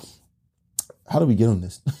 Anyways, how do we get on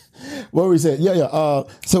this? What were we saying?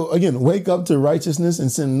 So again, wake up to righteousness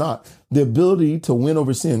and sin not. The ability to win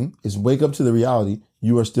over sin is wake up to the reality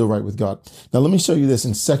you are still right with God. Now, let me show you this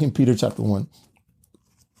in 2 Peter chapter 1.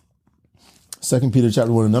 2 Peter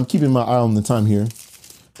chapter 1, and I'm keeping my eye on the time here.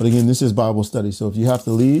 But again, this is Bible study. So if you have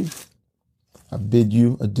to leave, I bid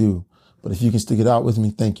you adieu. But if you can stick it out with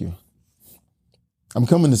me, thank you. I'm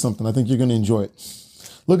coming to something. I think you're going to enjoy it.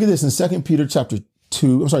 Look at this in 2 Peter chapter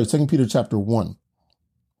 1.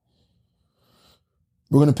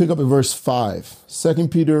 We're going to pick up at verse 5. 2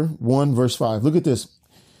 Peter 1, verse 5. Look at this.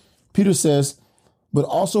 Peter says, but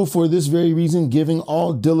also for this very reason, giving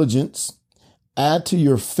all diligence, add to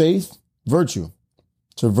your faith virtue,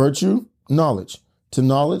 to virtue, knowledge, to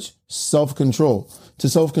knowledge, self-control, to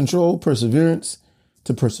self-control, perseverance,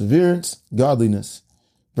 to perseverance, godliness.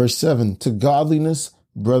 Verse 7, to godliness,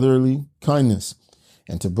 brotherly kindness,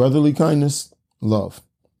 and to brotherly kindness, love.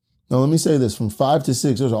 Now, let me say this, from 5 to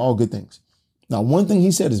 6, those are all good things. Now, one thing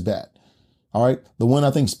he said is bad. All right. The one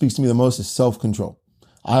I think speaks to me the most is self-control.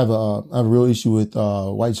 I have a real issue with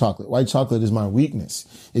white chocolate. White chocolate is my weakness.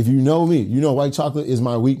 If you know me, you know white chocolate is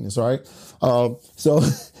my weakness. All right. So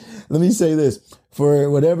let me say this: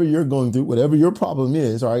 for whatever you're going through, whatever your problem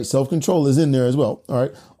is, all right, self-control is in there as well. All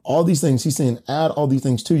right. All these things, he's saying, add all these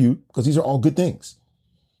things to you because these are all good things.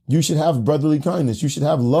 You should have brotherly kindness. You should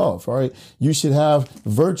have love. All right. You should have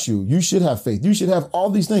virtue. You should have faith. You should have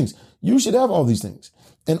all these things. You should have all these things.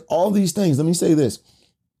 And all these things, let me say this: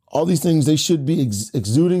 all these things, they should be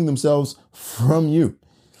exuding themselves from you.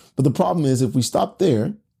 But the problem is, if we stop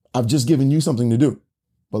there, I've just given you something to do.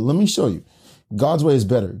 But let me show you. God's way is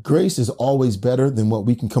better. Grace is always better than what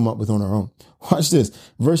we can come up with on our own. Watch this.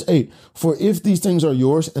 Verse 8, for if these things are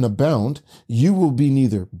yours and abound, you will be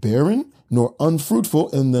neither barren nor unfruitful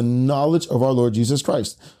in the knowledge of our Lord Jesus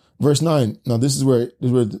Christ. Verse 9. Now, this is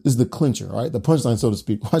the clincher, all right? The punchline, so to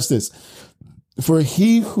speak. Watch this. For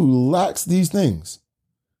he who lacks these things,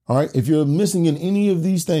 all right, if you're missing in any of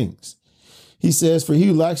these things, he says, for he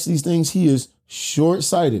who lacks these things, he is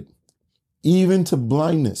short-sighted, even to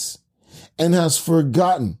blindness, and has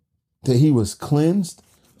forgotten that he was cleansed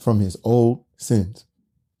from his old sins.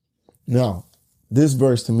 Now, this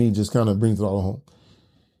verse to me just kind of brings it all home.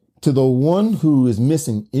 To the one who is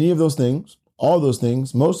missing any of those things, all those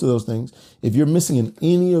things, most of those things, if you're missing in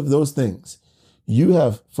any of those things, you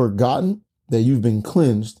have forgotten that you've been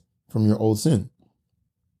cleansed from your old sin.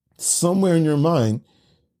 Somewhere in your mind,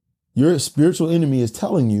 your spiritual enemy is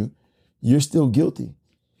telling you you're still guilty.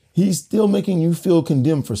 He's still making you feel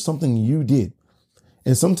condemned for something you did,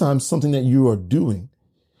 and sometimes something that you are doing.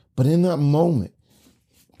 But in that moment,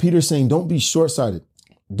 Peter's saying, don't be short-sighted.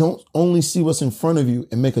 Don't only see what's in front of you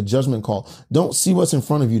and make a judgment call. Don't see what's in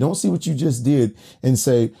front of you. Don't see what you just did and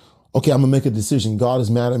say, okay, I'm going to make a decision. God is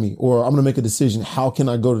mad at me. Or I'm going to make a decision. How can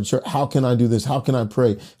I go to church? How can I do this? How can I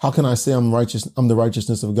pray? How can I say I'm righteous? I'm the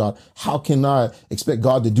righteousness of God. How can I expect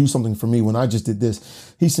God to do something for me when I just did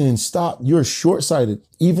this? He's saying, stop. You're short-sighted,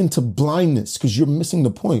 even to blindness, because you're missing the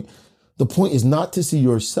point. The point is not to see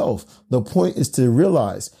yourself. The point is to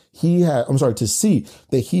realize to see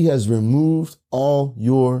that he has removed all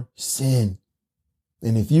your sin.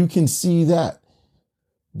 And if you can see that,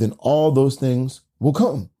 then all those things will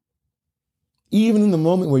come. Even in the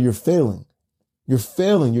moment where you're failing, you're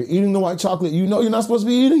eating the white chocolate, you know you're not supposed to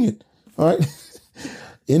be eating it. All right.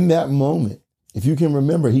 In that moment, if you can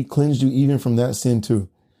remember, he cleansed you even from that sin too.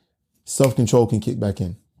 Self-control can kick back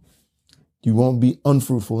in. You won't be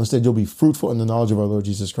unfruitful. Instead, you'll be fruitful in the knowledge of our Lord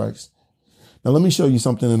Jesus Christ. Now, let me show you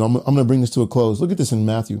something, and I'm going to bring this to a close. Look at this in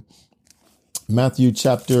Matthew. Matthew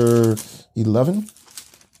chapter 11.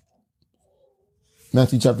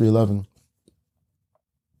 Matthew chapter 11.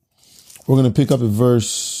 We're going to pick up at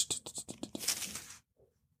verse.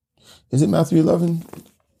 Is it Matthew 11?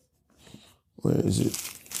 Where is it?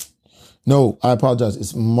 No, I apologize.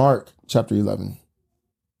 It's Mark chapter 11.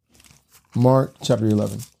 Mark chapter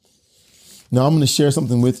 11. Now I'm going to share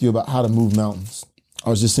something with you about how to move mountains. I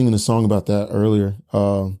was just singing a song about that earlier.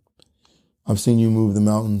 I've seen you move the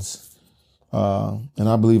mountains, and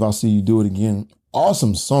I believe I'll see you do it again.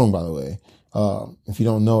 Awesome song, by the way. If you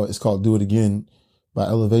don't know it, it's called Do It Again by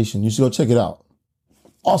Elevation. You should go check it out.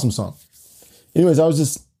 Awesome song. Anyways, I was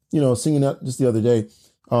just, singing that just the other day.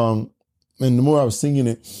 And the more I was singing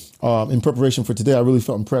it in preparation for today, I really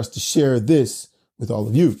felt impressed to share this with all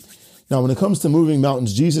of you. Now, when it comes to moving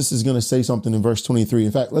mountains, Jesus is going to say something in verse 23.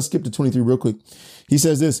 In fact, let's skip to 23 real quick. He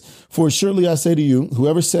says this, "For surely I say to you,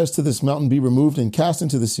 whoever says to this mountain, be removed and cast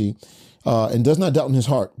into the sea, and does not doubt in his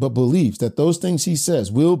heart, but believes that those things he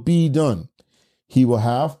says will be done, he will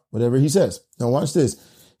have whatever he says." Now, watch this.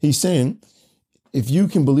 He's saying, if you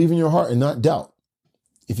can believe in your heart and not doubt,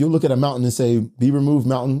 if you look at a mountain and say, be removed,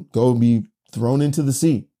 mountain, go be thrown into the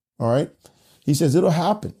sea. All right. He says it'll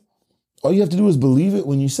happen. All you have to do is believe it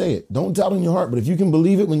when you say it. Don't doubt in your heart. But if you can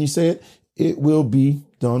believe it when you say it, it will be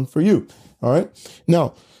done for you. All right.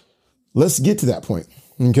 Now, let's get to that point.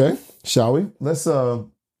 OK, shall we? Let's back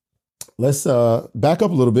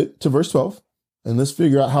up a little bit to verse 12 and let's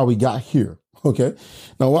figure out how we got here. OK,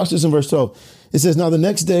 now watch this in verse 12. It says, "Now the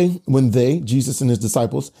next day when they, Jesus and his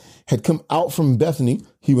disciples, had come out from Bethany,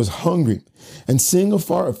 he was hungry. And seeing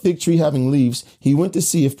afar a fig tree having leaves, he went to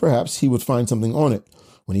see if perhaps he would find something on it.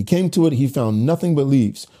 When he came to it, he found nothing but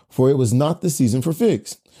leaves, for it was not the season for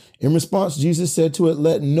figs. In response, Jesus said to it,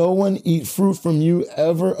 'Let no one eat fruit from you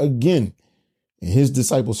ever again.' And his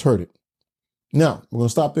disciples heard it." Now, we're going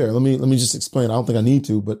to stop there. Let me just explain. I don't think I need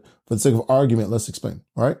to, but for the sake of argument, let's explain.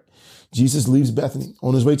 All right. Jesus leaves Bethany.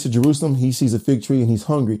 On his way to Jerusalem, he sees a fig tree and he's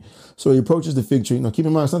hungry. So he approaches the fig tree. Now, keep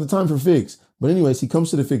in mind, it's not the time for figs. But anyways, he comes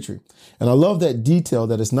to the fig tree. And I love that detail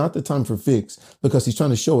that it's not the time for figs because he's trying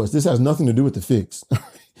to show us this has nothing to do with the figs.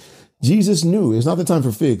 Jesus knew it's not the time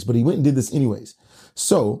for figs, but he went and did this anyways.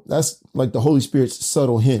 So that's like the Holy Spirit's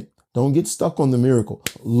subtle hint. Don't get stuck on the miracle.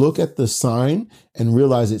 Look at the sign and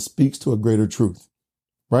realize it speaks to a greater truth,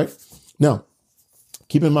 right? Now,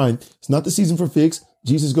 keep in mind, it's not the season for figs.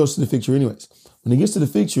 Jesus goes to the fig tree anyways. When he gets to the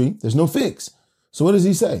fig tree, there's no figs. So what does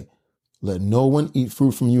he say? "Let no one eat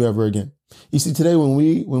fruit from you ever again." You see, today when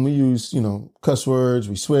we use, cuss words,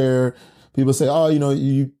 we swear, people say, "Oh,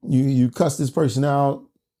 you cuss this person out."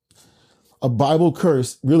 A Bible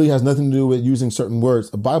curse really has nothing to do with using certain words.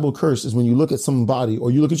 A Bible curse is when you look at somebody or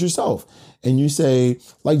you look at yourself and you say,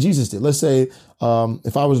 like Jesus did. Let's say,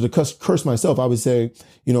 if I was to curse myself, I would say,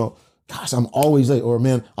 "Gosh, I'm always late," or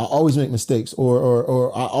 "Man, I always make mistakes,"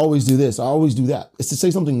 or "I always do this, I always do that." It's to say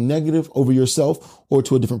something negative over yourself or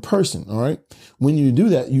to a different person. All right. When you do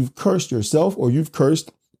that, you've cursed yourself or you've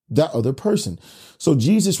cursed that other person. So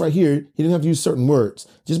Jesus right here, he didn't have to use certain words.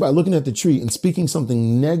 Just by looking at the tree and speaking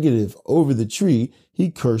something negative over the tree,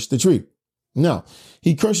 he cursed the tree. Now,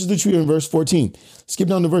 he curses the tree in verse 14. Skip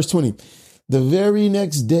down to verse 20. The very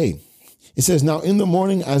next day, it says, "Now in the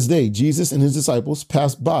morning as they, Jesus and his disciples,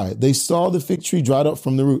 passed by, they saw the fig tree dried up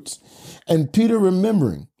from the roots. And Peter,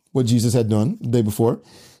 remembering what Jesus had done the day before,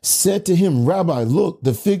 said to him, 'Rabbi, look,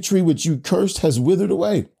 the fig tree which you cursed has withered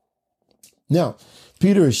away.' Now,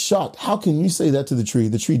 Peter is shocked. How can you say that to the tree?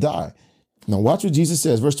 The tree died. Now watch what Jesus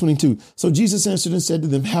says, verse 22. "So Jesus answered and said to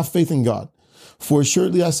them, 'Have faith in God. For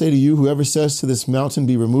assuredly I say to you, whoever says to this mountain,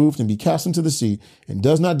 be removed and be cast into the sea, and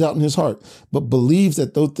does not doubt in his heart, but believes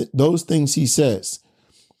that those things he says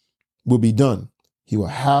will be done, he will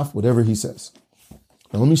have whatever he says.'"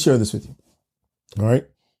 Now let me share this with you. All right.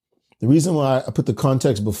 The reason why I put the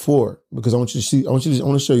context before, because I want to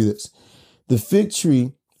show you this. The fig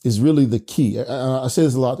tree is really the key. I say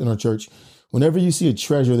this a lot in our church. Whenever you see a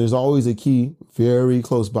treasure, there's always a key very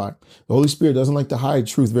close by. The Holy Spirit doesn't like to hide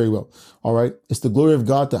truth very well. All right. It's the glory of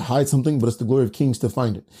God to hide something, but it's the glory of kings to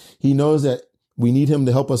find it. He knows that we need him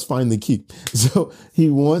to help us find the key. So he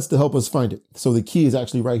wants to help us find it. So the key is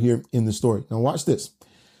actually right here in the story. Now watch this.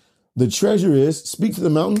 The treasure is, speak to the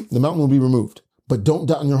mountain will be removed. but don't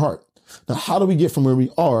doubt in your heart. Now, how do we get from where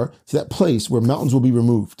we are to that place where mountains will be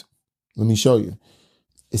removed? Let me show you.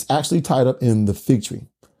 It's actually tied up in the fig tree.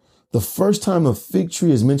 The first time a fig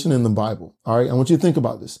tree is mentioned in the Bible. All right. I want you to think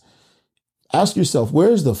about this. Ask yourself,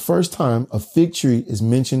 where is the first time a fig tree is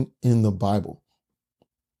mentioned in the Bible?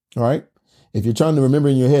 All right. If you're trying to remember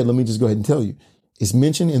in your head, let me just go ahead and tell you. It's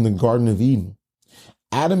mentioned in the Garden of Eden.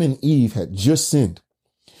 Adam and Eve had just sinned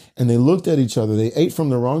and they looked at each other. They ate from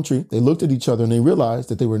the wrong tree. They looked at each other and they realized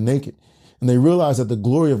that they were naked. And they realized that the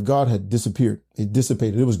glory of God had disappeared. It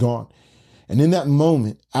dissipated. It was gone. And in that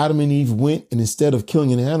moment, Adam and Eve went, and instead of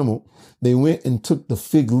killing an animal, they went and took the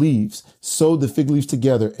fig leaves, sewed the fig leaves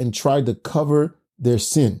together, and tried to cover their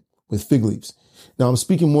sin with fig leaves. Now, I'm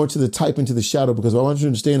speaking more to the type and to the shadow because what I want you to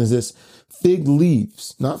understand is this. Fig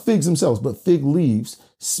leaves, not figs themselves, but fig leaves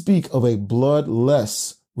speak of a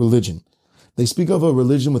bloodless religion. They speak of a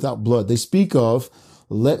religion without blood. They speak of,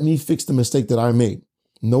 let me fix the mistake that I made.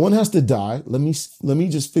 No one has to die. Let me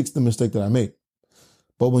just fix the mistake that I made.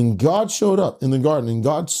 But when God showed up in the garden and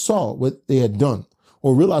God saw what they had done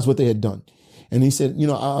or realized what they had done, and he said,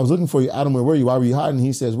 I was looking for you, Adam, where were you? Why were you hiding?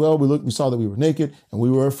 He says, well, we saw that we were naked and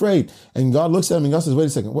we were afraid. And God looks at him and God says, wait a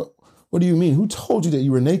second, what do you mean? Who told you that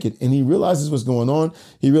you were naked? And he realizes what's going on.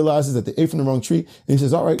 He realizes that they ate from the wrong tree. And he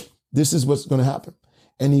says, all right, this is what's going to happen.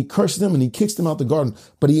 And he curses them and he kicks them out the garden,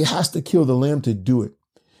 but he has to kill the lamb to do it.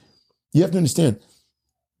 You have to understand,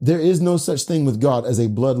 there is no such thing with God as a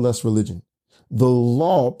bloodless religion. The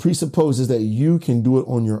law presupposes that you can do it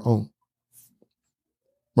on your own,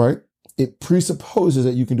 right? It presupposes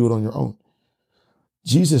that you can do it on your own.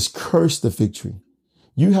 Jesus cursed the fig tree.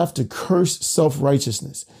 You have to curse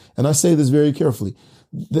self-righteousness. And I say this very carefully.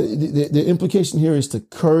 The implication here is to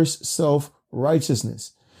curse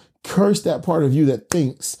self-righteousness. Curse that part of you that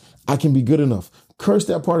thinks I can be good enough. Curse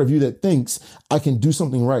that part of you that thinks I can do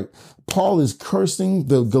something right. Paul is cursing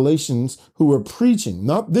the Galatians who were preaching,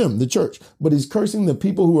 not them, the church, but he's cursing the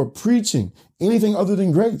people who are preaching anything other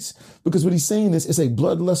than grace. Because what he's saying is it's a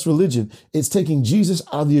bloodless religion. It's taking Jesus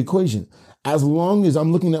out of the equation. As long as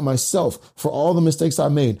I'm looking at myself for all the mistakes I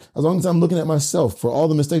made, as long as I'm looking at myself for all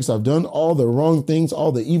the mistakes I've done, all the wrong things,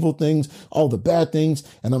 all the evil things, all the bad things,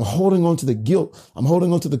 and I'm holding on to the guilt, I'm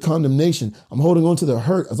holding on to the condemnation, I'm holding on to the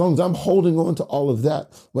hurt, as long as I'm holding on to all of that,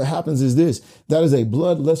 what happens is this, that is a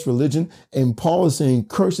bloodless religion. And Paul is saying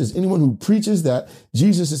curses anyone who preaches that.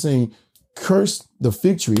 Jesus is saying curse the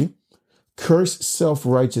fig tree, curse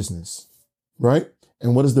self-righteousness, right?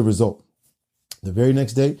 And what is the result? The very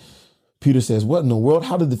next day, Peter says, what in the world?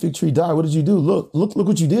 How did the fig tree die? What did you do? Look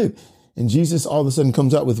what you did. And Jesus all of a sudden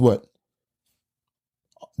comes out with what?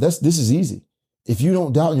 This is easy. If you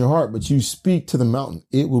don't doubt in your heart, but you speak to the mountain,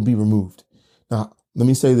 it will be removed. Now, let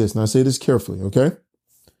me say this. Now, I say this carefully, okay?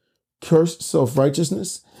 Curse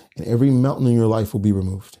self-righteousness and every mountain in your life will be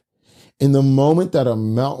removed. In the moment that a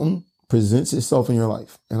mountain presents itself in your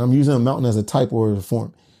life, and I'm using a mountain as a type or as a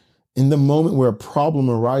form, in the moment where a problem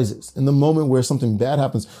arises, in the moment where something bad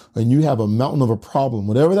happens, and you have a mountain of a problem,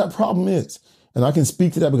 whatever that problem is, and I can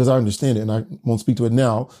speak to that because I understand it, and I won't speak to it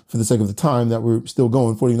now for the sake of the time that we're still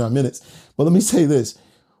going, 49 minutes. But let me say this,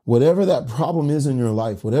 whatever that problem is in your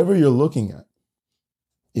life, whatever you're looking at,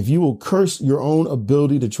 if you will curse your own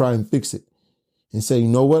ability to try and fix it and say, you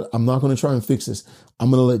know what, I'm not going to try and fix this. I'm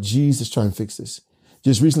going to let Jesus try and fix this.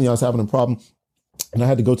 Just recently, I was having a problem. And I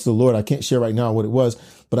had to go to the Lord. I can't share right now what it was,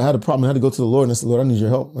 but I had a problem. I had to go to the Lord and I said, Lord, I need your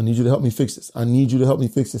help. I need you to help me fix this. I need you to help me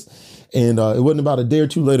fix this. And it wasn't about a day or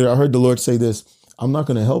two later, I heard the Lord say this, I'm not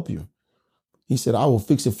going to help you. He said, I will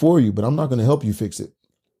fix it for you, but I'm not going to help you fix it.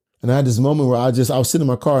 And I had this moment where I was sitting in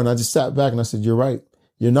my car and I just sat back and I said, you're right.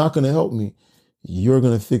 You're not going to help me. You're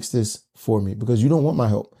going to fix this for me because you don't want my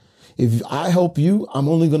help. If I help you, I'm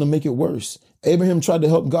only going to make it worse. Abraham tried to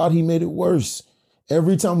help God. He made it worse.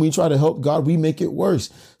 Every time we try to help God, we make it worse.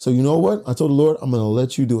 So you know what? I told the Lord, I'm going to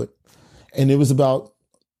let you do it. And it was about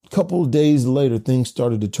a couple of days later, things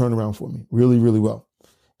started to turn around for me really, really well.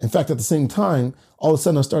 In fact, at the same time, all of a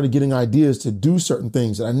sudden I started getting ideas to do certain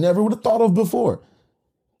things that I never would have thought of before.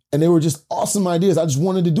 And they were just awesome ideas. I just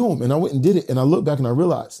wanted to do them. And I went and did it. And I looked back and I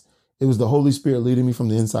realized it was the Holy Spirit leading me from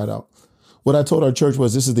the inside out. What I told our church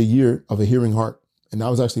was this is the year of a hearing heart. And I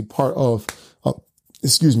was actually part of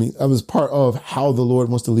I was part of how the Lord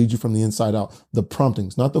wants to lead you from the inside out. The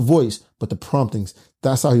promptings, not the voice, but the promptings.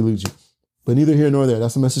 That's how he leads you. But neither here nor there.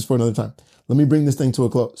 That's a message for another time. Let me bring this thing to a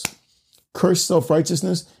close. Curse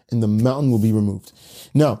self-righteousness and the mountain will be removed.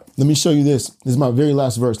 Now, let me show you this. This is my very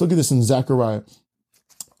last verse. Look at this in Zechariah,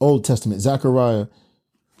 Old Testament, Zechariah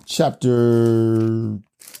chapter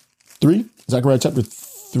 3. Zechariah chapter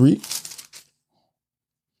 3.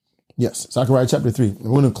 Yes, Zechariah chapter 3.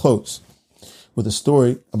 We're going to close. with a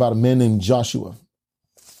story about a man named Joshua.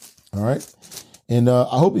 All right. And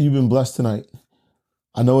I hope that you've been blessed tonight.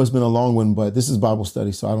 I know it's been a long one, but this is Bible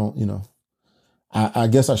study. So I don't, I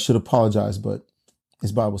guess I should apologize, but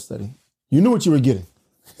it's Bible study. You knew what you were getting.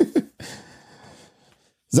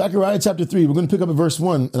 Zechariah chapter 3, we're going to pick up at verse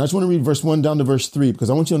 1. And I just want to read verse 1 down to verse 3 because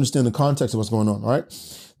I want you to understand the context of what's going on. All right.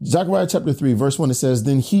 Zechariah chapter 3, verse 1, it says,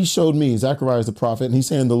 then he showed me, Zechariah is the prophet, and he's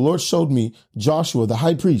saying, the Lord showed me Joshua, the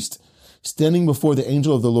high priest, standing before the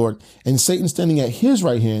angel of the Lord, and Satan standing at his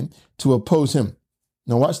right hand to oppose him.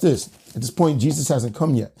 Now watch this. At this point, Jesus hasn't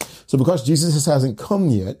come yet. So because Jesus hasn't come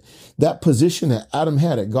yet, that position that Adam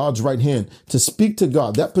had at God's right hand to speak to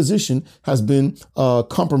God, that position has been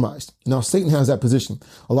compromised. Now Satan has that position.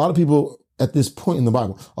 A lot of people at this point in the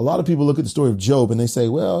Bible, a lot of people look at the story of Job and they say,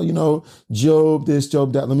 well, Job this,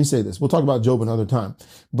 Job that. Let me say this. We'll talk about Job another time.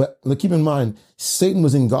 But keep in mind, Satan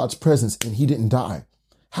was in God's presence and he didn't die.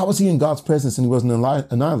 How was he in God's presence and he wasn't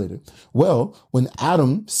annihilated? Well, when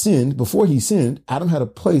Adam sinned, before he sinned, Adam had a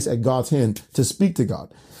place at God's hand to speak to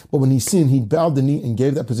God. But when he sinned, he bowed the knee and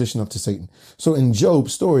gave that position up to Satan. So in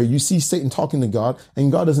Job's story, you see Satan talking to God and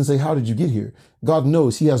God doesn't say, how did you get here? God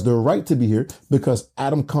knows he has the right to be here because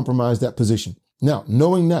Adam compromised that position. Now,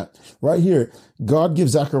 knowing that right here, God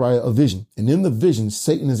gives Zechariah a vision. And in the vision,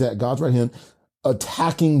 Satan is at God's right hand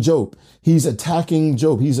attacking Job. He's attacking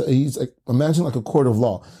Job. He's imagine like a court of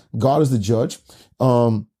law. God is the judge.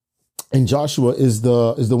 And Joshua is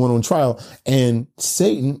the one on trial, and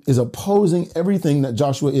Satan is opposing everything that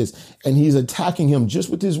Joshua is, and he's attacking him just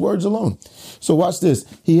with his words alone. So watch this.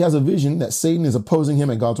 He has a vision that Satan is opposing him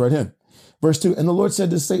at God's right hand. Verse 2, and the Lord said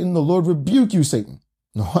to Satan, the Lord rebuke you, Satan.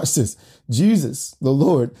 Now watch this. Jesus, the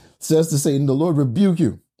Lord, says to Satan, the Lord rebuke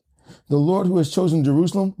you. The Lord who has chosen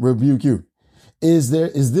Jerusalem, rebuke you. Is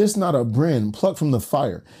this not a brand plucked from the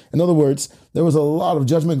fire? In other words, there was a lot of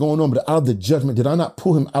judgment going on, but out of the judgment, did I not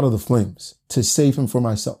pull him out of the flames to save him for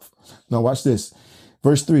myself? Now watch this.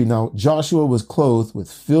 Verse 3. Now Joshua was clothed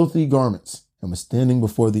with filthy garments and was standing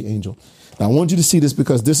before the angel. Now I want you to see this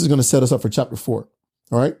because this is going to set us up for chapter 4.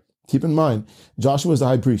 All right. Keep in mind, Joshua is the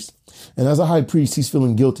high priest. And as a high priest, he's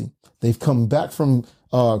feeling guilty. They've come back from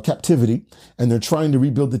captivity and they're trying to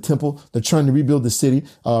rebuild the temple. They're trying to rebuild the city.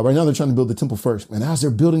 Right now, they're trying to build the temple first. And as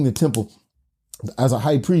they're building the temple, as a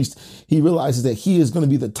high priest, he realizes that he is going to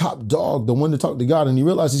be the top dog, the one to talk to God. And he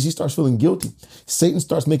realizes he starts feeling guilty. Satan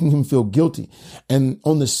starts making him feel guilty. And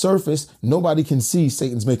on the surface, nobody can see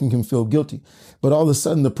Satan's making him feel guilty. But all of a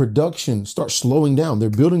sudden, the production starts slowing down. They're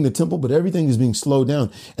building the temple, but everything is being slowed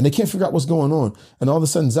down. And they can't figure out what's going on. And all of a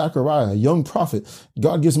sudden, Zechariah, a young prophet,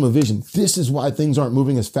 God gives him a vision. This is why things aren't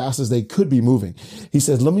moving as fast as they could be moving. He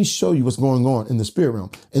says, let me show you what's going on in the spirit realm.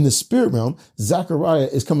 In the spirit realm, Zechariah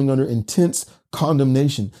is coming under intense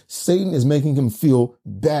condemnation. Satan is making him feel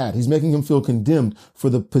bad. He's making him feel condemned for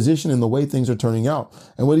the position and the way things are turning out.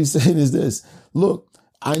 And what he's saying is this: look,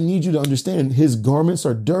 I need you to understand his garments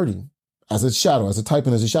are dirty. As a shadow, as a type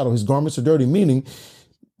and as a shadow, his garments are dirty, meaning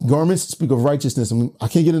garments speak of righteousness. And I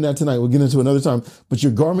can't get into that tonight. We'll get into it another time. But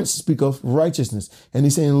your garments speak of righteousness. And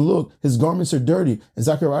he's saying, look, his garments are dirty. And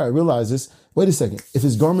Zechariah realizes, wait a second, if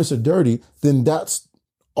his garments are dirty, then that's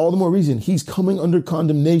all the more reason he's coming under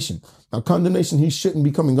condemnation. Now, condemnation he shouldn't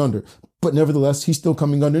be coming under, but nevertheless, he's still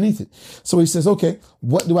coming underneath it. So he says, okay,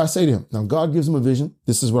 what do I say to him? Now, God gives him a vision.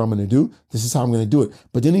 This is what I'm going to do. This is how I'm going to do it.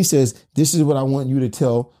 But then he says, this is what I want you to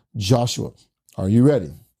tell Joshua. Are you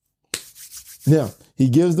ready? Now, he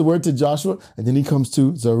gives the word to Joshua, and then he comes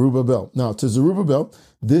to Zerubbabel. Now, to Zerubbabel,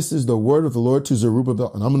 this is the word of the Lord to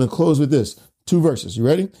Zerubbabel. And I'm going to close with this. 2 verses. You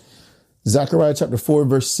ready? Zechariah chapter 4,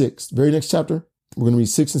 verse 6. Very next chapter. We're going to read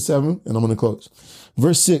 6 and 7, and I'm going to close.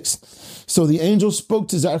 Verse 6. So the angel spoke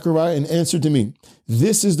to Zechariah and answered to me,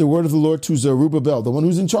 this is the word of the Lord to Zerubbabel, the one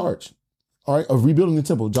who's in charge, all right, of rebuilding the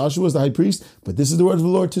temple. Joshua is the high priest, but this is the word of the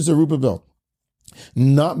Lord to Zerubbabel.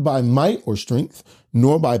 Not by might or strength,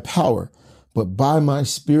 nor by power, but by my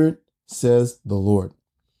spirit, says the Lord.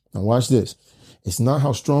 Now watch this. It's not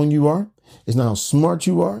how strong you are. It's not how smart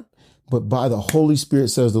you are, but by the Holy Spirit,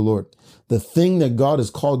 says the Lord. The thing that God has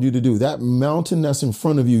called you to do, that mountain that's in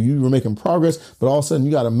front of you, you were making progress, but all of a sudden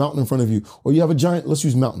you got a mountain in front of you, or you have a giant. Let's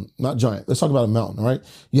use mountain, not giant. Let's talk about a mountain. All right.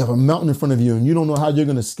 You have a mountain in front of you and you don't know how you're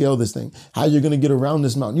going to scale this thing, how you're going to get around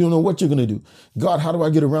this mountain. You don't know what you're going to do. God, how do I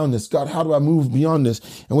get around this? God, how do I move beyond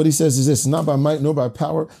this? And what he says is this: not by might nor by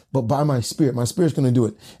power, but by my spirit. My spirit's going to do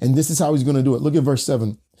it. And this is how he's going to do it. Look at verse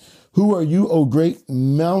 7. Who are you, O great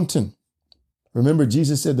mountain? Remember,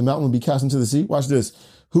 Jesus said the mountain will be cast into the sea. Watch this.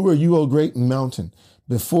 Who are you, O great mountain?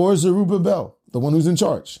 Before Zerubbabel, the one who's in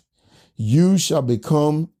charge, you shall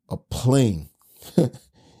become a plain.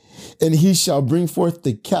 And he shall bring forth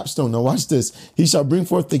the capstone. Now watch this. He shall bring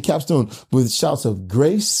forth the capstone with shouts of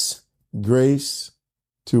grace, grace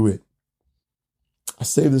to it. I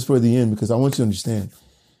save this for the end because I want you to understand,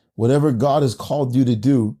 whatever God has called you to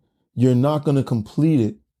do, you're not going to complete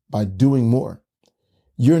it by doing more.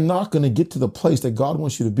 You're not going to get to the place that God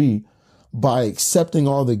wants you to be by accepting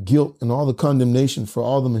all the guilt and all the condemnation for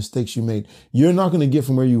all the mistakes you made. You're not going to get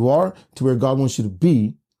from where you are to where God wants you to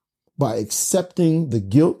be by accepting the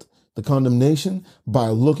guilt, the condemnation, by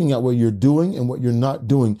looking at what you're doing and what you're not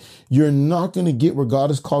doing. You're not going to get where God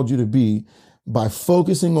has called you to be by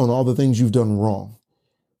focusing on all the things you've done wrong.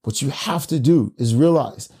 What you have to do is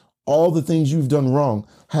realize all the things you've done wrong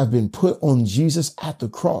have been put on Jesus at the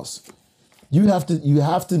cross. You have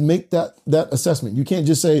to make that assessment. You can't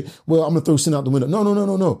just say, well, I'm going to throw sin out the window.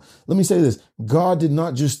 No. Let me say this. God did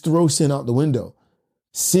not just throw sin out the window.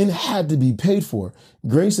 Sin had to be paid for.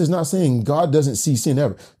 Grace is not saying God doesn't see sin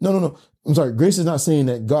ever. No. I'm sorry. Grace is not saying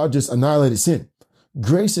that God just annihilated sin.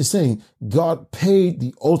 Grace is saying God paid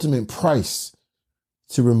the ultimate price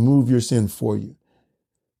to remove your sin for you.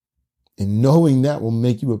 And knowing that will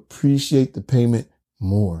make you appreciate the payment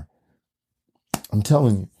more. I'm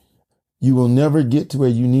telling you, you will never get to where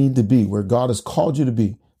you need to be, where God has called you to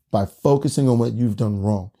be, by focusing on what you've done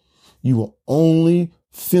wrong. You will only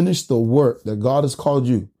finish the work that God has called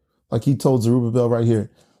you. Like he told Zerubbabel right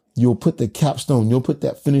here, you'll put the capstone, you'll put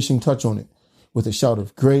that finishing touch on it with a shout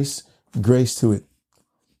of grace, grace to it.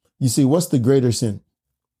 You see, what's the greater sin?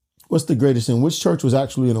 What's the greater sin? Which church was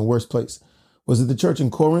actually in a worse place? Was it the church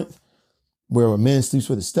in Corinth, where a man sleeps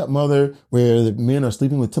with his stepmother, where the men are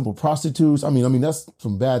sleeping with temple prostitutes? I mean, that's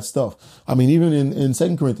some bad stuff. I mean, even in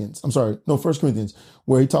 1 Corinthians,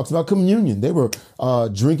 where he talks about communion. They were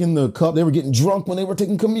drinking the cup. They were getting drunk when they were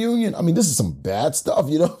taking communion. I mean, this is some bad stuff.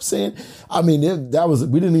 You know what I'm saying? I mean,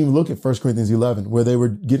 we didn't even look at 1 Corinthians 11, where they were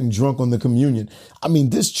getting drunk on the communion. I mean,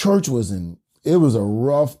 this church it was a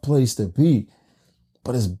rough place to be.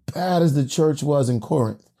 But as bad as the church was in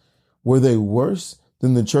Corinth, were they worse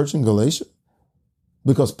than the church in Galatia?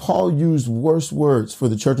 Because Paul used worse words for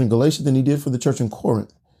the church in Galatia than he did for the church in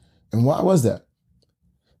Corinth. And why was that?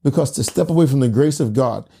 Because to step away from the grace of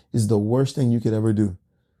God is the worst thing you could ever do.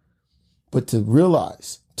 But to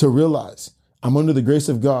realize, I'm under the grace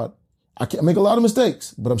of God. I can't make a lot of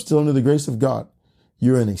mistakes, but I'm still under the grace of God.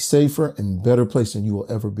 You're in a safer and better place than you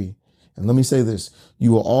will ever be. And let me say this,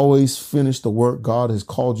 you will always finish the work God has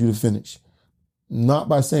called you to finish. Not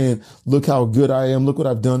by saying, look how good I am, look what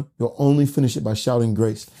I've done. You'll only finish it by shouting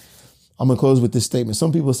grace. I'm going to close with this statement.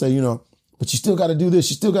 Some people say, but you still got to do this.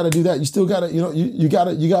 You still got to do that. You still got to, you got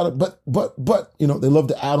to, but, they love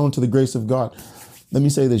to add on to the grace of God. Let me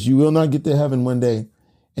say this. You will not get to heaven one day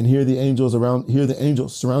and hear the angels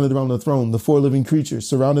surrounded around the throne, the four living creatures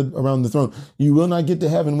surrounded around the throne. You will not get to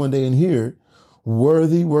heaven one day and hear,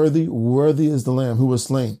 worthy, worthy, worthy is the Lamb who was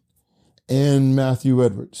slain. And Matthew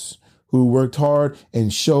Edwards, who worked hard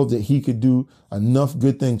and showed that he could do enough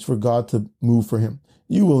good things for God to move for him.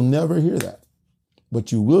 You will never hear that.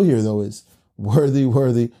 What you will hear, though, is worthy,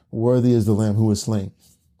 worthy, worthy is the Lamb who was slain.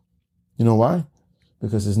 You know why?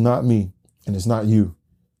 Because it's not me and it's not you.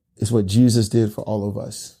 It's what Jesus did for all of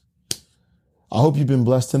us. I hope you've been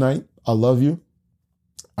blessed tonight. I love you.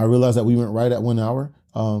 I realized that we went right at 1 hour.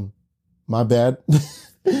 My bad.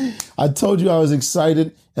 I told you I was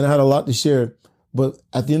excited and I had a lot to share. But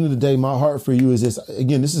at the end of the day, my heart for you is this.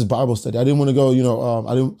 Again, this is Bible study. I didn't want to go,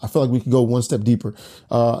 I feel like we could go one step deeper.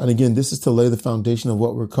 And again, this is to lay the foundation of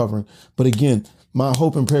what we're covering. But again, my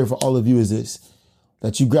hope and prayer for all of you is this,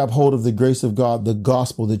 that you grab hold of the grace of God, the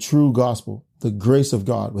gospel, the true gospel, the grace of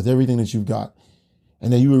God with everything that you've got.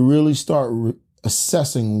 And that you would really start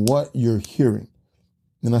assessing what you're hearing.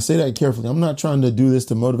 And I say that carefully. I'm not trying to do this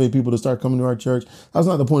to motivate people to start coming to our church. That's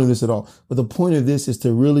not the point of this at all. But the point of this is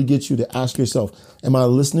to really get you to ask yourself, am I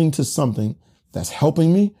listening to something that's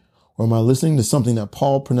helping me? Or am I listening to something that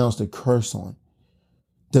Paul pronounced a curse on?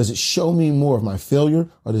 Does it show me more of my failure?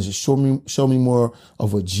 Or does it show me more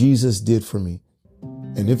of what Jesus did for me?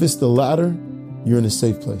 And if it's the latter, you're in a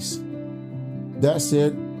safe place. That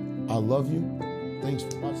said, I love you. Thanks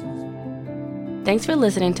for watching this. Thanks for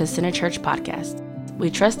listening to Center Church Podcast. We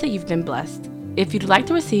trust that you've been blessed. If you'd like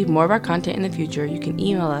to receive more of our content in the future, you can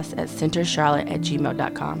email us at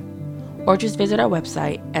centercharlotte@gmail.com or just visit our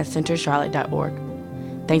website at centercharlotte.org.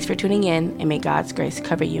 Thanks for tuning in, and may God's grace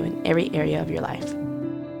cover you in every area of your life.